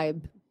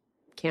prescribe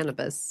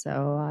cannabis.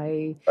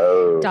 So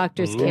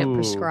doctors can't Ooh.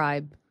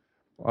 prescribe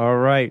All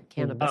right.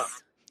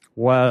 cannabis.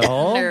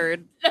 Well,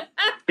 Nerd.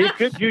 He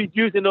could be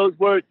using those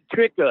words to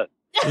trick us.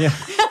 yeah.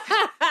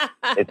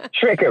 It's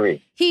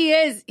trickery.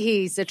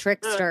 He's a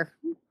trickster.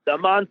 The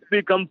man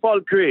speak on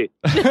falkry.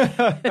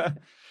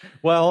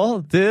 Well,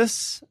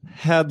 this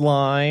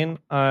headline,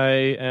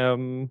 I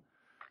am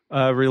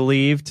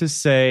relieved to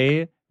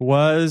say,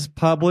 was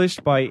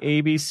published by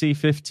ABC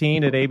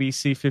 15 at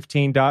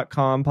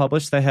abc15.com.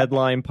 Published the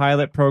headline,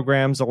 Pilot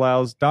Programs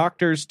Allows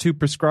Doctors to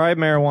Prescribe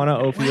Marijuana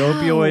over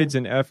opioids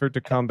in Effort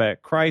to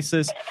Combat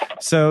Crisis.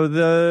 So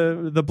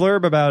the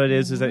blurb about it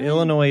is that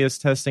Illinois is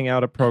testing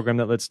out a program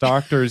that lets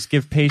doctors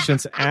give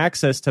patients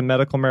access to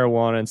medical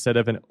marijuana instead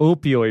of an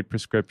opioid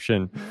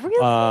prescription.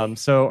 Really?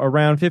 So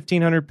around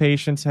 1,500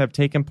 patients have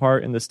taken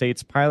part in the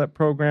state's pilot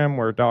program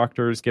where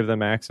doctors give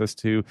them access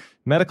to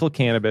medical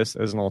cannabis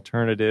as an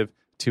alternative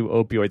to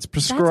opioids.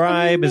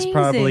 Prescribe is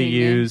probably amazing.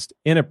 used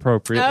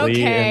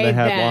inappropriately in the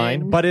headline,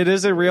 then. but it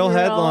is a real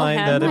headline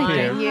that headline.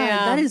 appeared.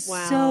 Yeah. That is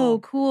Wow. so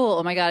cool.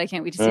 Oh my God. I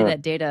can't wait to see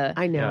that data.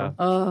 I know.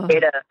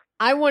 Yeah.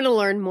 I want to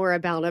learn more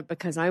about it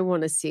because I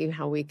want to see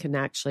how we can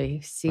actually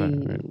see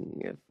Right.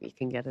 if we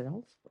can get it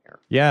elsewhere.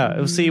 Yeah,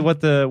 we'll see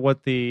what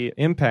the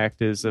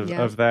impact is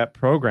of that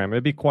program.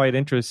 It'd be quite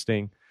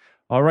interesting.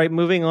 All right,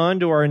 moving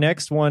on to our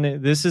next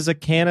one. This is a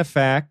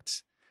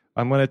CannaFact.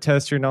 I'm going to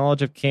test your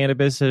knowledge of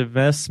cannabis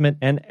investment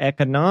and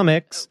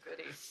economics.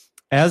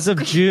 As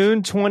of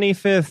June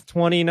 25th,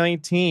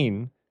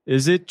 2019,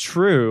 is it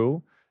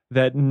true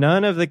that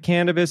none of the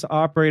cannabis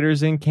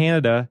operators in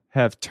Canada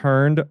have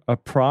turned a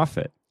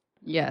profit?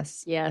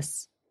 Yes.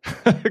 Yes.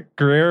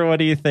 Greer, what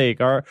do you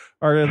think? Are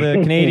the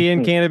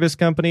Canadian cannabis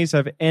companies,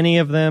 have any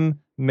of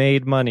them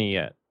made money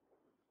yet?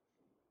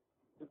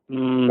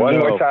 One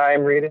more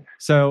time, read it.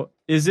 So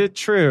is it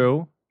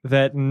true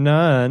that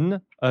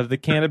none of the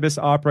cannabis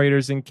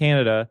operators in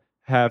Canada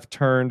have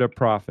turned a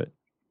profit?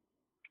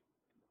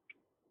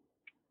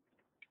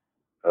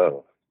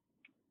 Oh.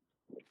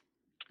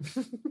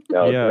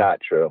 No, Yeah. it's not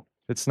true.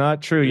 It's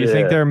not true. You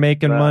think they're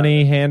making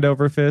money hand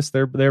over fist?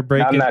 They're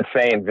breaking. I'm not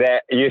saying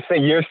that.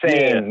 You're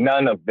saying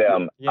none of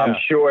them. Yeah. I'm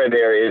sure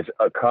there is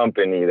a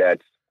company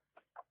that's.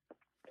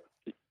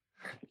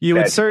 You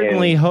would that's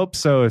certainly in- hope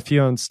so if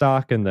you own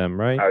stock in them,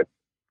 right?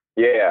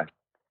 Yeah.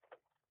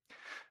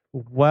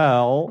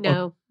 Well,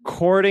 No.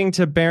 according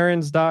to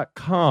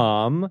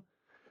Barron's.com,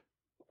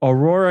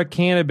 Aurora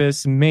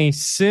Cannabis may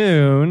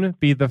soon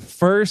be the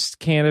first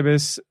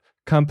cannabis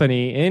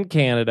company in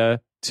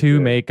Canada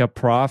to make a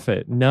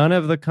profit. None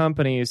of the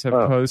companies have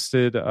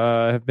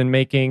have been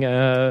making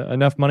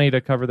enough money to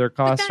cover their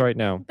costs right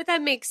now. But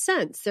that makes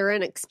sense. They're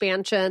in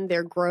expansion,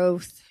 their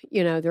growth,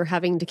 they're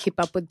having to keep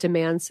up with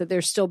demand. So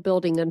they're still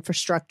building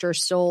infrastructure,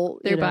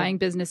 they're buying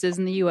businesses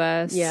in the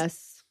U.S.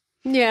 Yes.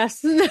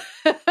 Yes.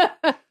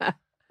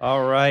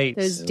 All right.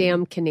 Those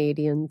damn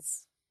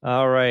Canadians.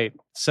 All right.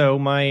 So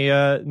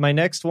my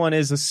next one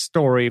is a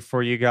story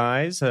for you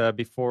guys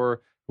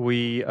before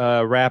we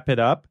wrap it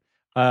up.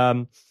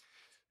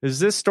 Is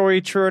this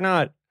story true or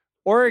not?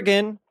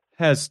 Oregon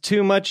has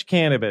too much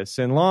cannabis,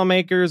 and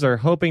lawmakers are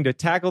hoping to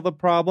tackle the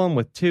problem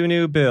with 2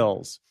 new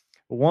bills.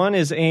 One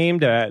is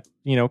aimed at,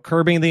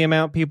 curbing the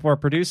amount people are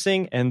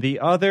producing, and the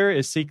other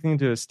is seeking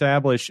to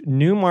establish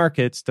new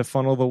markets to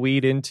funnel the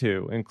weed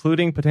into,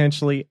 including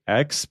potentially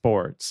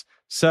exports.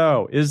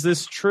 So, is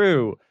this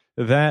true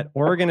that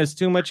Oregon has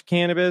too much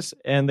cannabis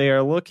and they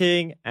are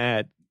looking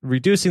at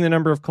reducing the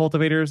number of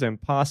cultivators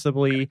and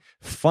possibly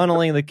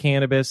funneling the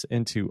cannabis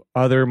into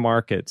other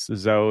markets?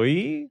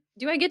 Zoe?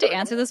 Do I get to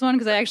answer this one?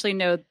 Because I actually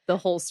know the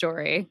whole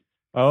story.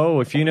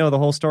 Oh, if you know the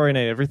whole story and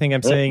everything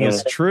I'm saying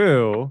is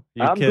true,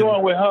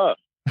 going with her.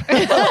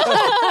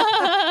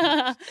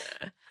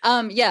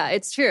 Yeah,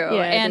 it's true.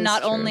 Yeah, and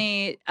not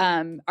only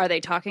are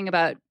they talking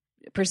about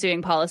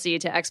pursuing policy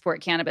to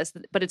export cannabis,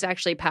 but it's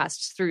actually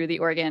passed through the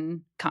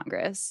Oregon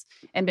Congress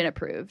and been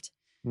approved.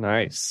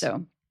 Nice.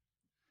 So,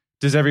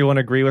 does everyone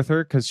agree with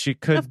her? Because she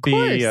could be.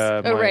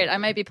 Right. I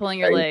might be pulling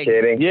your leg.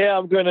 Kidding? Yeah,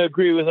 I'm going to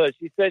agree with her.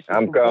 She said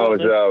I'm going with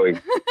Zoe.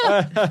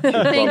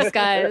 Thanks,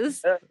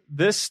 guys.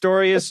 This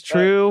story is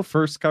true.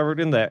 First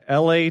covered in the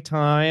LA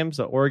Times.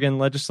 The Oregon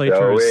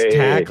legislature is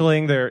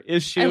tackling their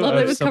issue. I love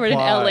of it was supply. covered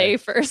in LA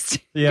first.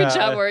 Yeah. Good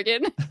job,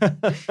 Oregon.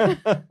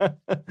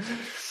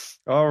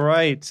 All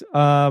right. She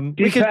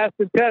passed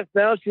the test.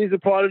 Now she's a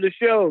part of the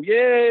show.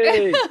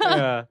 Yay!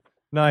 Yeah.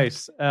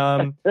 Nice.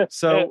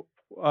 So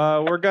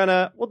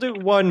we'll do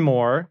one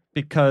more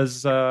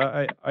because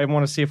I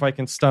want to see if I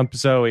can stump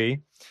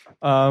Zoe.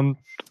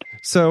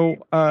 So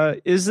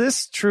is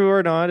this true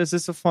or not? Is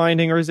this a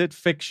finding or is it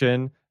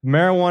fiction?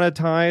 Marijuana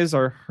ties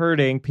are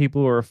hurting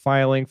people who are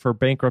filing for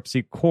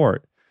bankruptcy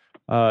court.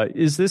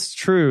 Is this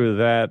true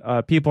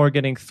that people are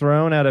getting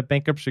thrown out of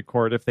bankruptcy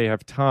court if they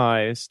have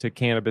ties to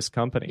cannabis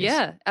companies?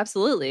 Yeah,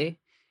 absolutely.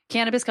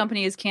 Cannabis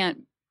companies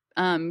can't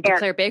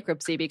declare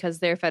bankruptcy because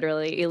they're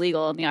federally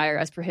illegal and the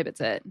IRS prohibits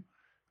it.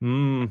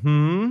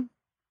 Mm-hmm.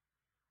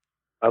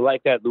 I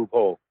like that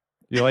loophole.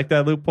 You like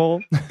that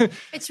loophole?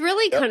 It's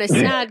really kind of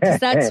sad because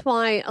that's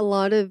why a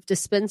lot of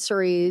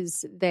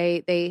dispensaries,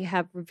 they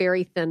have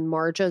very thin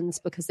margins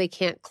because they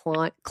can't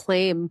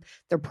claim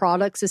their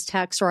products as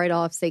tax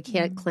write-offs. They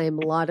can't claim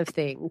a lot of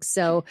things.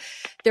 So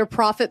their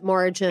profit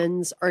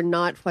margins are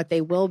not what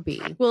they will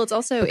be. Well, it's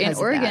also in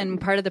Oregon,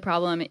 part of the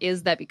problem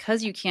is that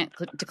because you can't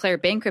declare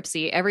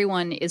bankruptcy,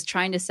 everyone is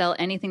trying to sell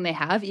anything they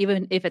have,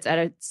 even if it's at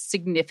a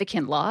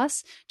significant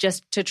loss,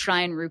 just to try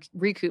and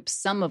recoup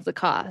some of the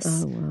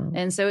costs. Oh, wow.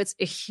 And so it's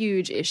a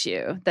huge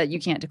issue that you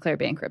can't declare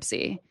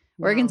bankruptcy.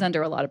 Wow. Oregon's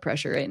under a lot of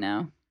pressure right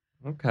now.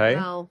 Okay.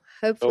 Wow.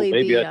 Hopefully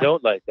maybe I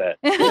don't like that.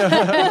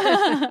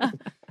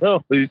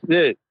 No, you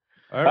did.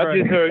 All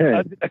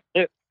right.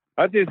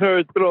 I just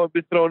heard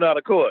be thrown out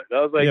of court. I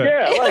was like,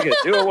 yeah, I like it.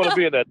 You don't want to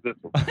be in that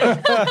system.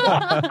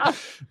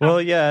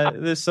 Well,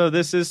 yeah. So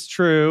this is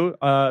true.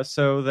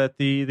 So that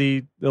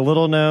the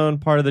little known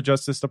part of the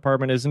Justice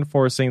Department is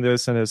enforcing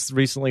this and has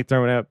recently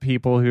thrown out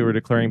people who were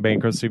declaring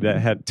bankruptcy that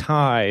had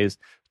ties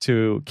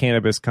to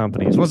cannabis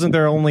companies. Wasn't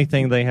their only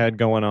thing they had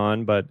going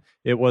on, but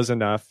it was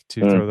enough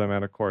to throw them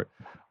out of court.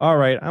 All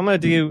right, I'm gonna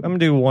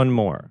do one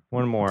more,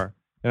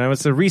 and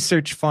it's a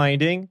research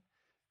finding,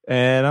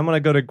 and I'm gonna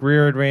go to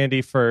Greer and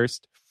Randy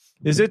first.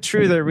 Is it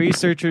true that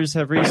researchers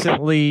have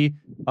recently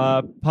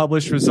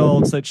published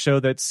results that show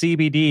that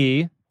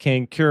CBD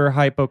can cure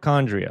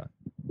hypochondria?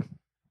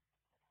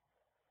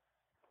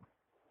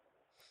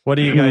 What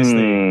do you guys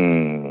think?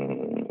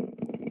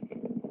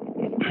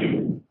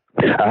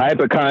 A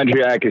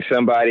hypochondriac is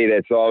somebody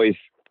that's always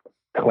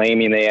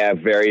claiming they have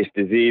various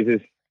diseases.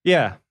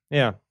 Yeah.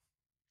 Yeah,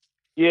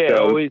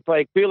 So- always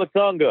like Felix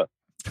Unger.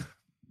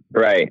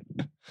 Right.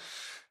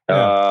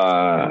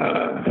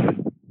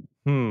 Am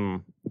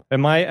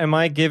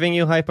I giving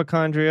you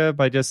hypochondria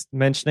by just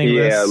mentioning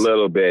this? Yeah, a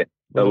little bit.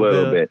 I'm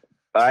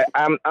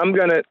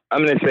gonna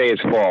say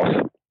it's false.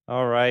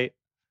 All right.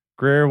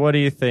 Greer, what do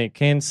you think?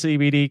 Can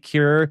CBD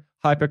cure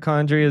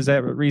hypochondria? Is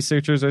that what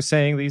researchers are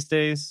saying these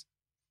days?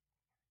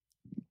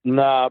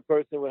 Nah, a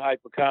person with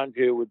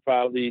hypochondria would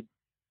probably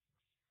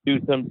do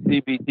some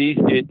CBD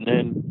shit and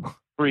then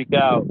freak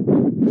out.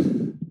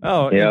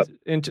 Oh, Yep.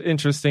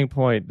 Interesting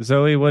point.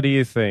 Zoe, what do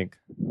you think?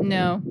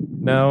 No.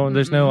 No,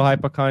 there's no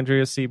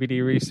hypochondria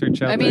CBD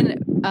research out I there?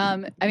 mean,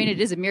 it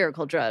is a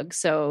miracle drug.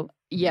 So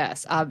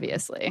yes,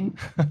 obviously.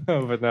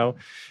 But no.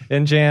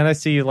 And Jan, I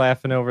see you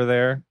laughing over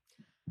there.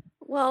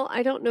 Well,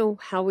 I don't know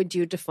how would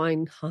you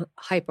define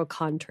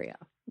hypochondria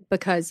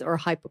or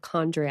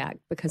hypochondriac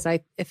because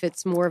if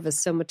it's more of a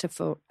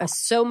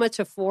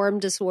somatoform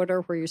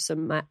disorder where you're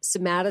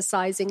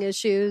somaticizing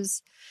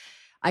issues,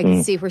 I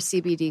can see where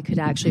CBD could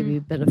actually be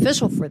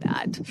beneficial for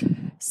that.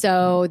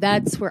 So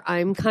that's where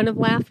I'm kind of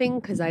laughing,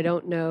 because I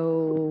don't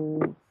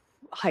know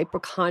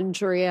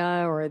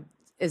hypochondria, or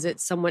is it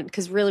someone,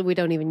 because really we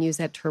don't even use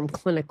that term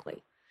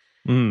clinically.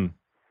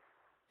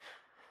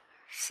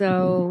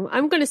 So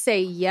I'm going to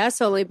say yes,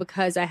 only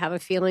because I have a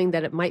feeling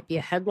that it might be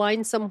a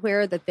headline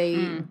somewhere that they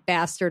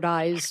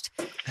bastardized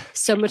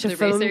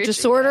somatoform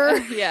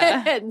disorder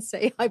and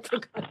say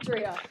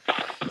hypochondria.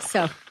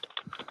 So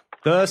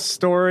the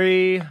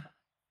story,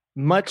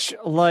 much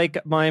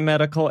like my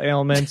medical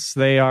ailments,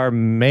 they are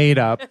made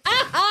up.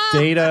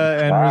 Data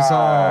and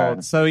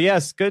results. So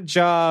yes, good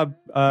job,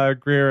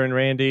 Greer and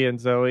Randy and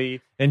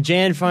Zoe. And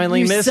Jan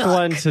finally missed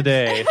one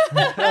today.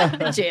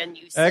 Jan,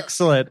 you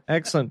suck.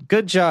 Excellent.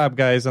 Good job,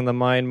 guys, on the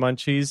Mind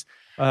Munchies.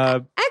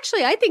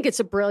 Actually, I think it's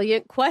a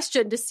brilliant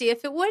question to see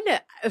if it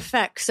would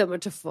affect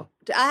somatoform.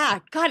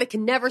 God, I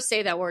can never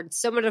say that word.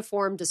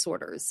 Somatoform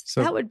disorders.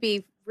 So that would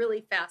be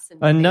really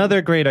fascinating.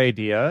 Another great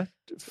idea.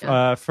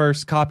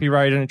 First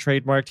copyrighted and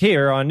trademarked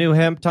here on New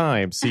Hemp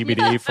Time.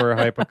 CBD for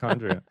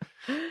hypochondria.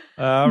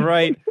 All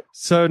right.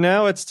 So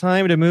now it's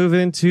time to move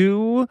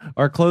into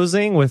our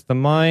closing with the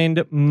Mind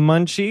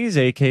Munchies,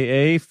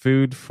 a.k.a.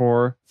 Food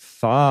for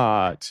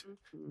Thought.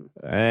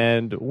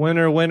 And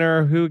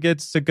winner, who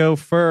gets to go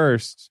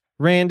first?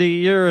 Randy,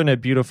 you're in a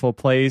beautiful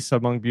place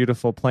among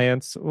beautiful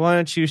plants. Why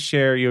don't you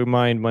share your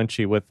Mind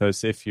Munchie with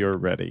us if you're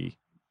ready?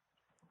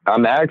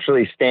 I'm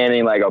actually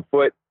standing like a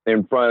foot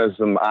in front of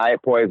some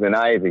poison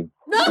ivy,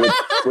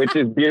 which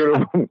is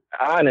beautiful.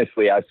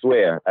 Honestly, I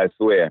swear.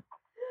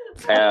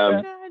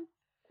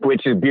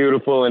 Which is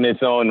beautiful in its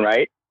own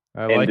right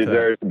and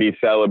deserves to be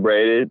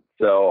celebrated.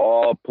 So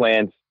all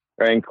plants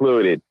are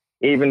included.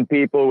 Even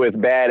people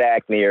with bad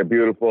acne are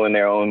beautiful in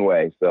their own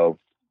way. So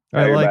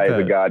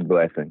everybody's a God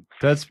blessing.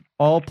 That's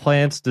all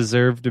plants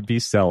deserve to be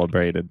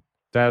celebrated.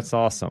 That's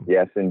awesome.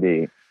 Yes,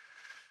 indeed.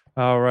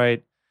 All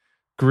right.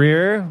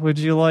 Greer, would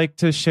you like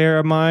to share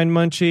a Mind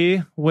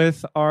Munchie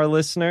with our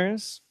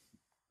listeners?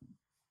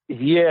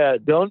 Yeah,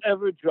 don't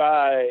ever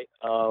try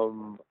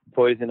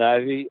poison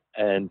ivy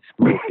and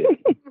smoke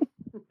it.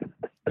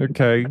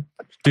 Okay.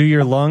 Do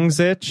your lungs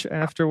itch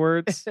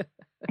afterwards?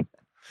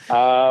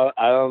 I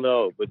don't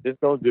know, but just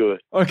don't do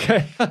it.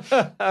 Okay.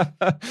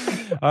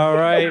 All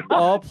right.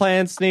 All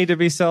plants need to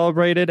be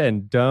celebrated,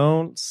 and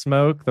don't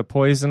smoke the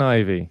poison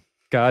ivy.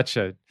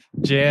 Gotcha.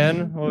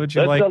 Jan, what would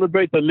you Let's like?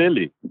 Celebrate the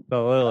lily. The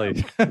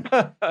lily.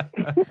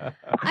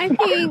 I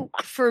think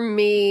for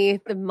me,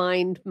 the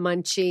Mind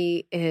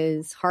Munchie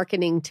is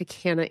hearkening to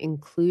Canna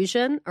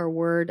Inclusion, our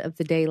word of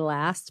the day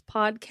last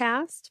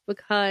podcast,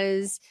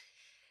 because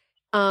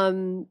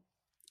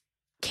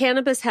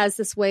cannabis has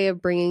this way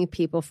of bringing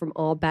people from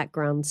all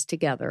backgrounds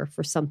together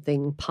for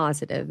something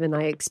positive. And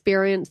I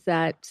experienced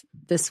that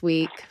this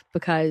week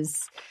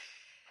because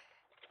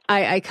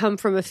I come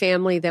from a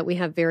family that we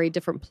have very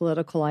different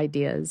political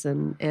ideas,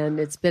 and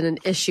it's been an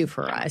issue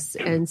for us.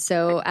 And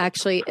so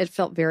actually it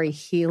felt very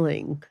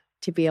healing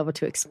to be able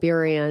to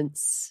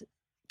experience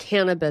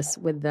cannabis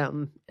with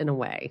them in a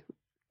way,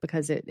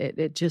 because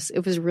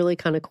it was really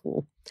kind of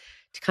cool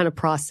to kind of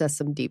process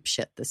some deep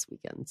shit this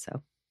weekend.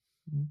 So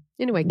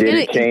anyway, did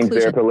it change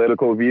their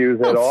political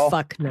views at all?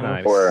 Fuck no.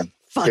 Nice. Or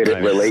did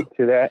it relate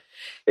to that?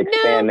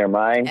 Expand their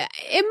mind?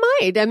 It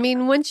might. I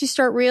mean, once you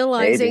start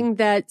realizing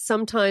that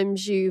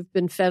sometimes you've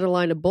been fed a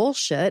line of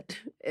bullshit,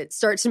 it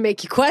starts to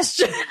make you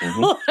question a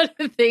lot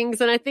of things.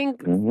 And I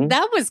think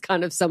that was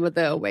kind of some of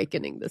the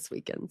awakening this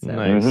weekend. So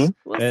nice.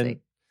 We'll see.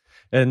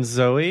 And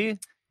Zoe,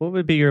 what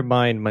would be your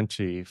Mind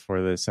Munchie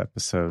for this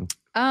episode?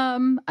 I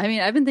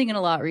mean, I've been thinking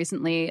a lot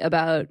recently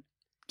about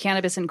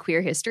cannabis and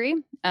queer history.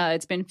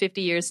 It's been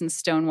 50 years since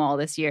Stonewall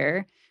this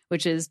year,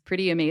 which is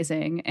pretty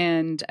amazing.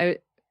 And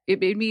it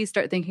made me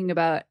start thinking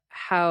about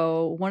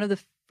how one of the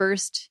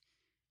first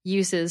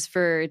uses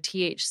for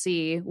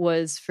THC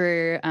was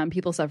for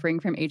people suffering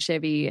from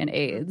HIV and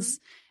AIDS.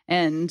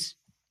 And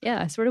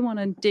yeah, I sort of want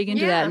to dig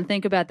into that and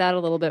think about that a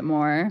little bit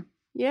more.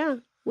 Yeah.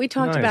 We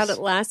talked about it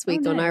last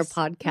week on our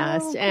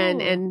podcast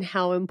and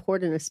how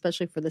important,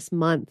 especially for this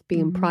month,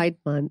 being Pride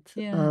Month,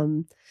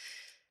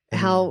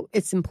 how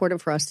it's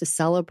important for us to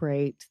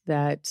celebrate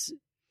that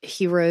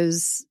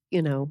heroes,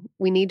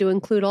 we need to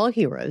include all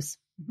heroes,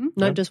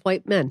 not just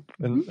white men.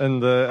 And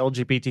the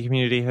LGBT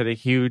community had a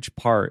huge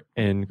part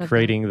in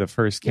creating the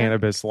first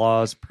cannabis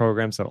laws,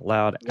 programs that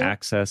allowed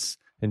access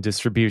and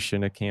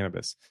distribution of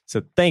cannabis.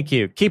 So thank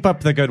you. Keep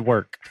up the good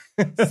work.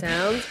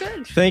 Sounds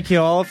good. Thank you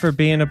all for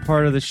being a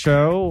part of the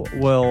show.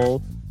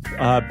 We'll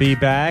be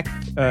back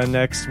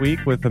next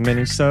week with a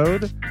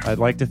mini-sode. I'd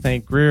like to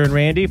thank Greer and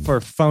Randy for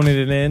phoning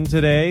it in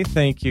today.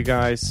 Thank you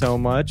guys so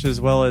much,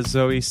 as well as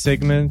Zoe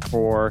Sigmund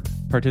for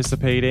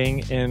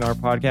participating in our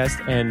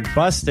podcast and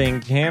busting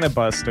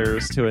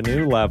Cannabusters to a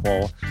new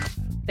level.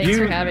 Thanks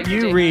for having me.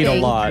 You read a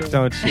lot,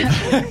 don't you?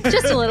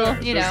 Just a little,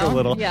 Just a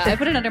little. Yeah, I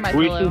put it under my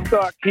We pillow. should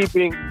start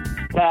keeping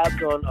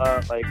tabs on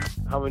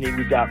how many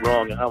we got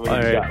wrong and how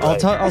many we got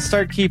right. I'll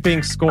start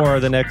keeping score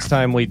the next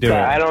time we do it.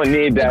 I don't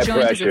need that joint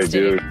is at pressure, stake.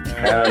 dude.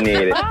 I don't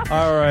need it.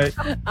 All right.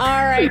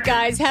 All right,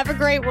 guys. Have a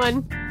great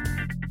one.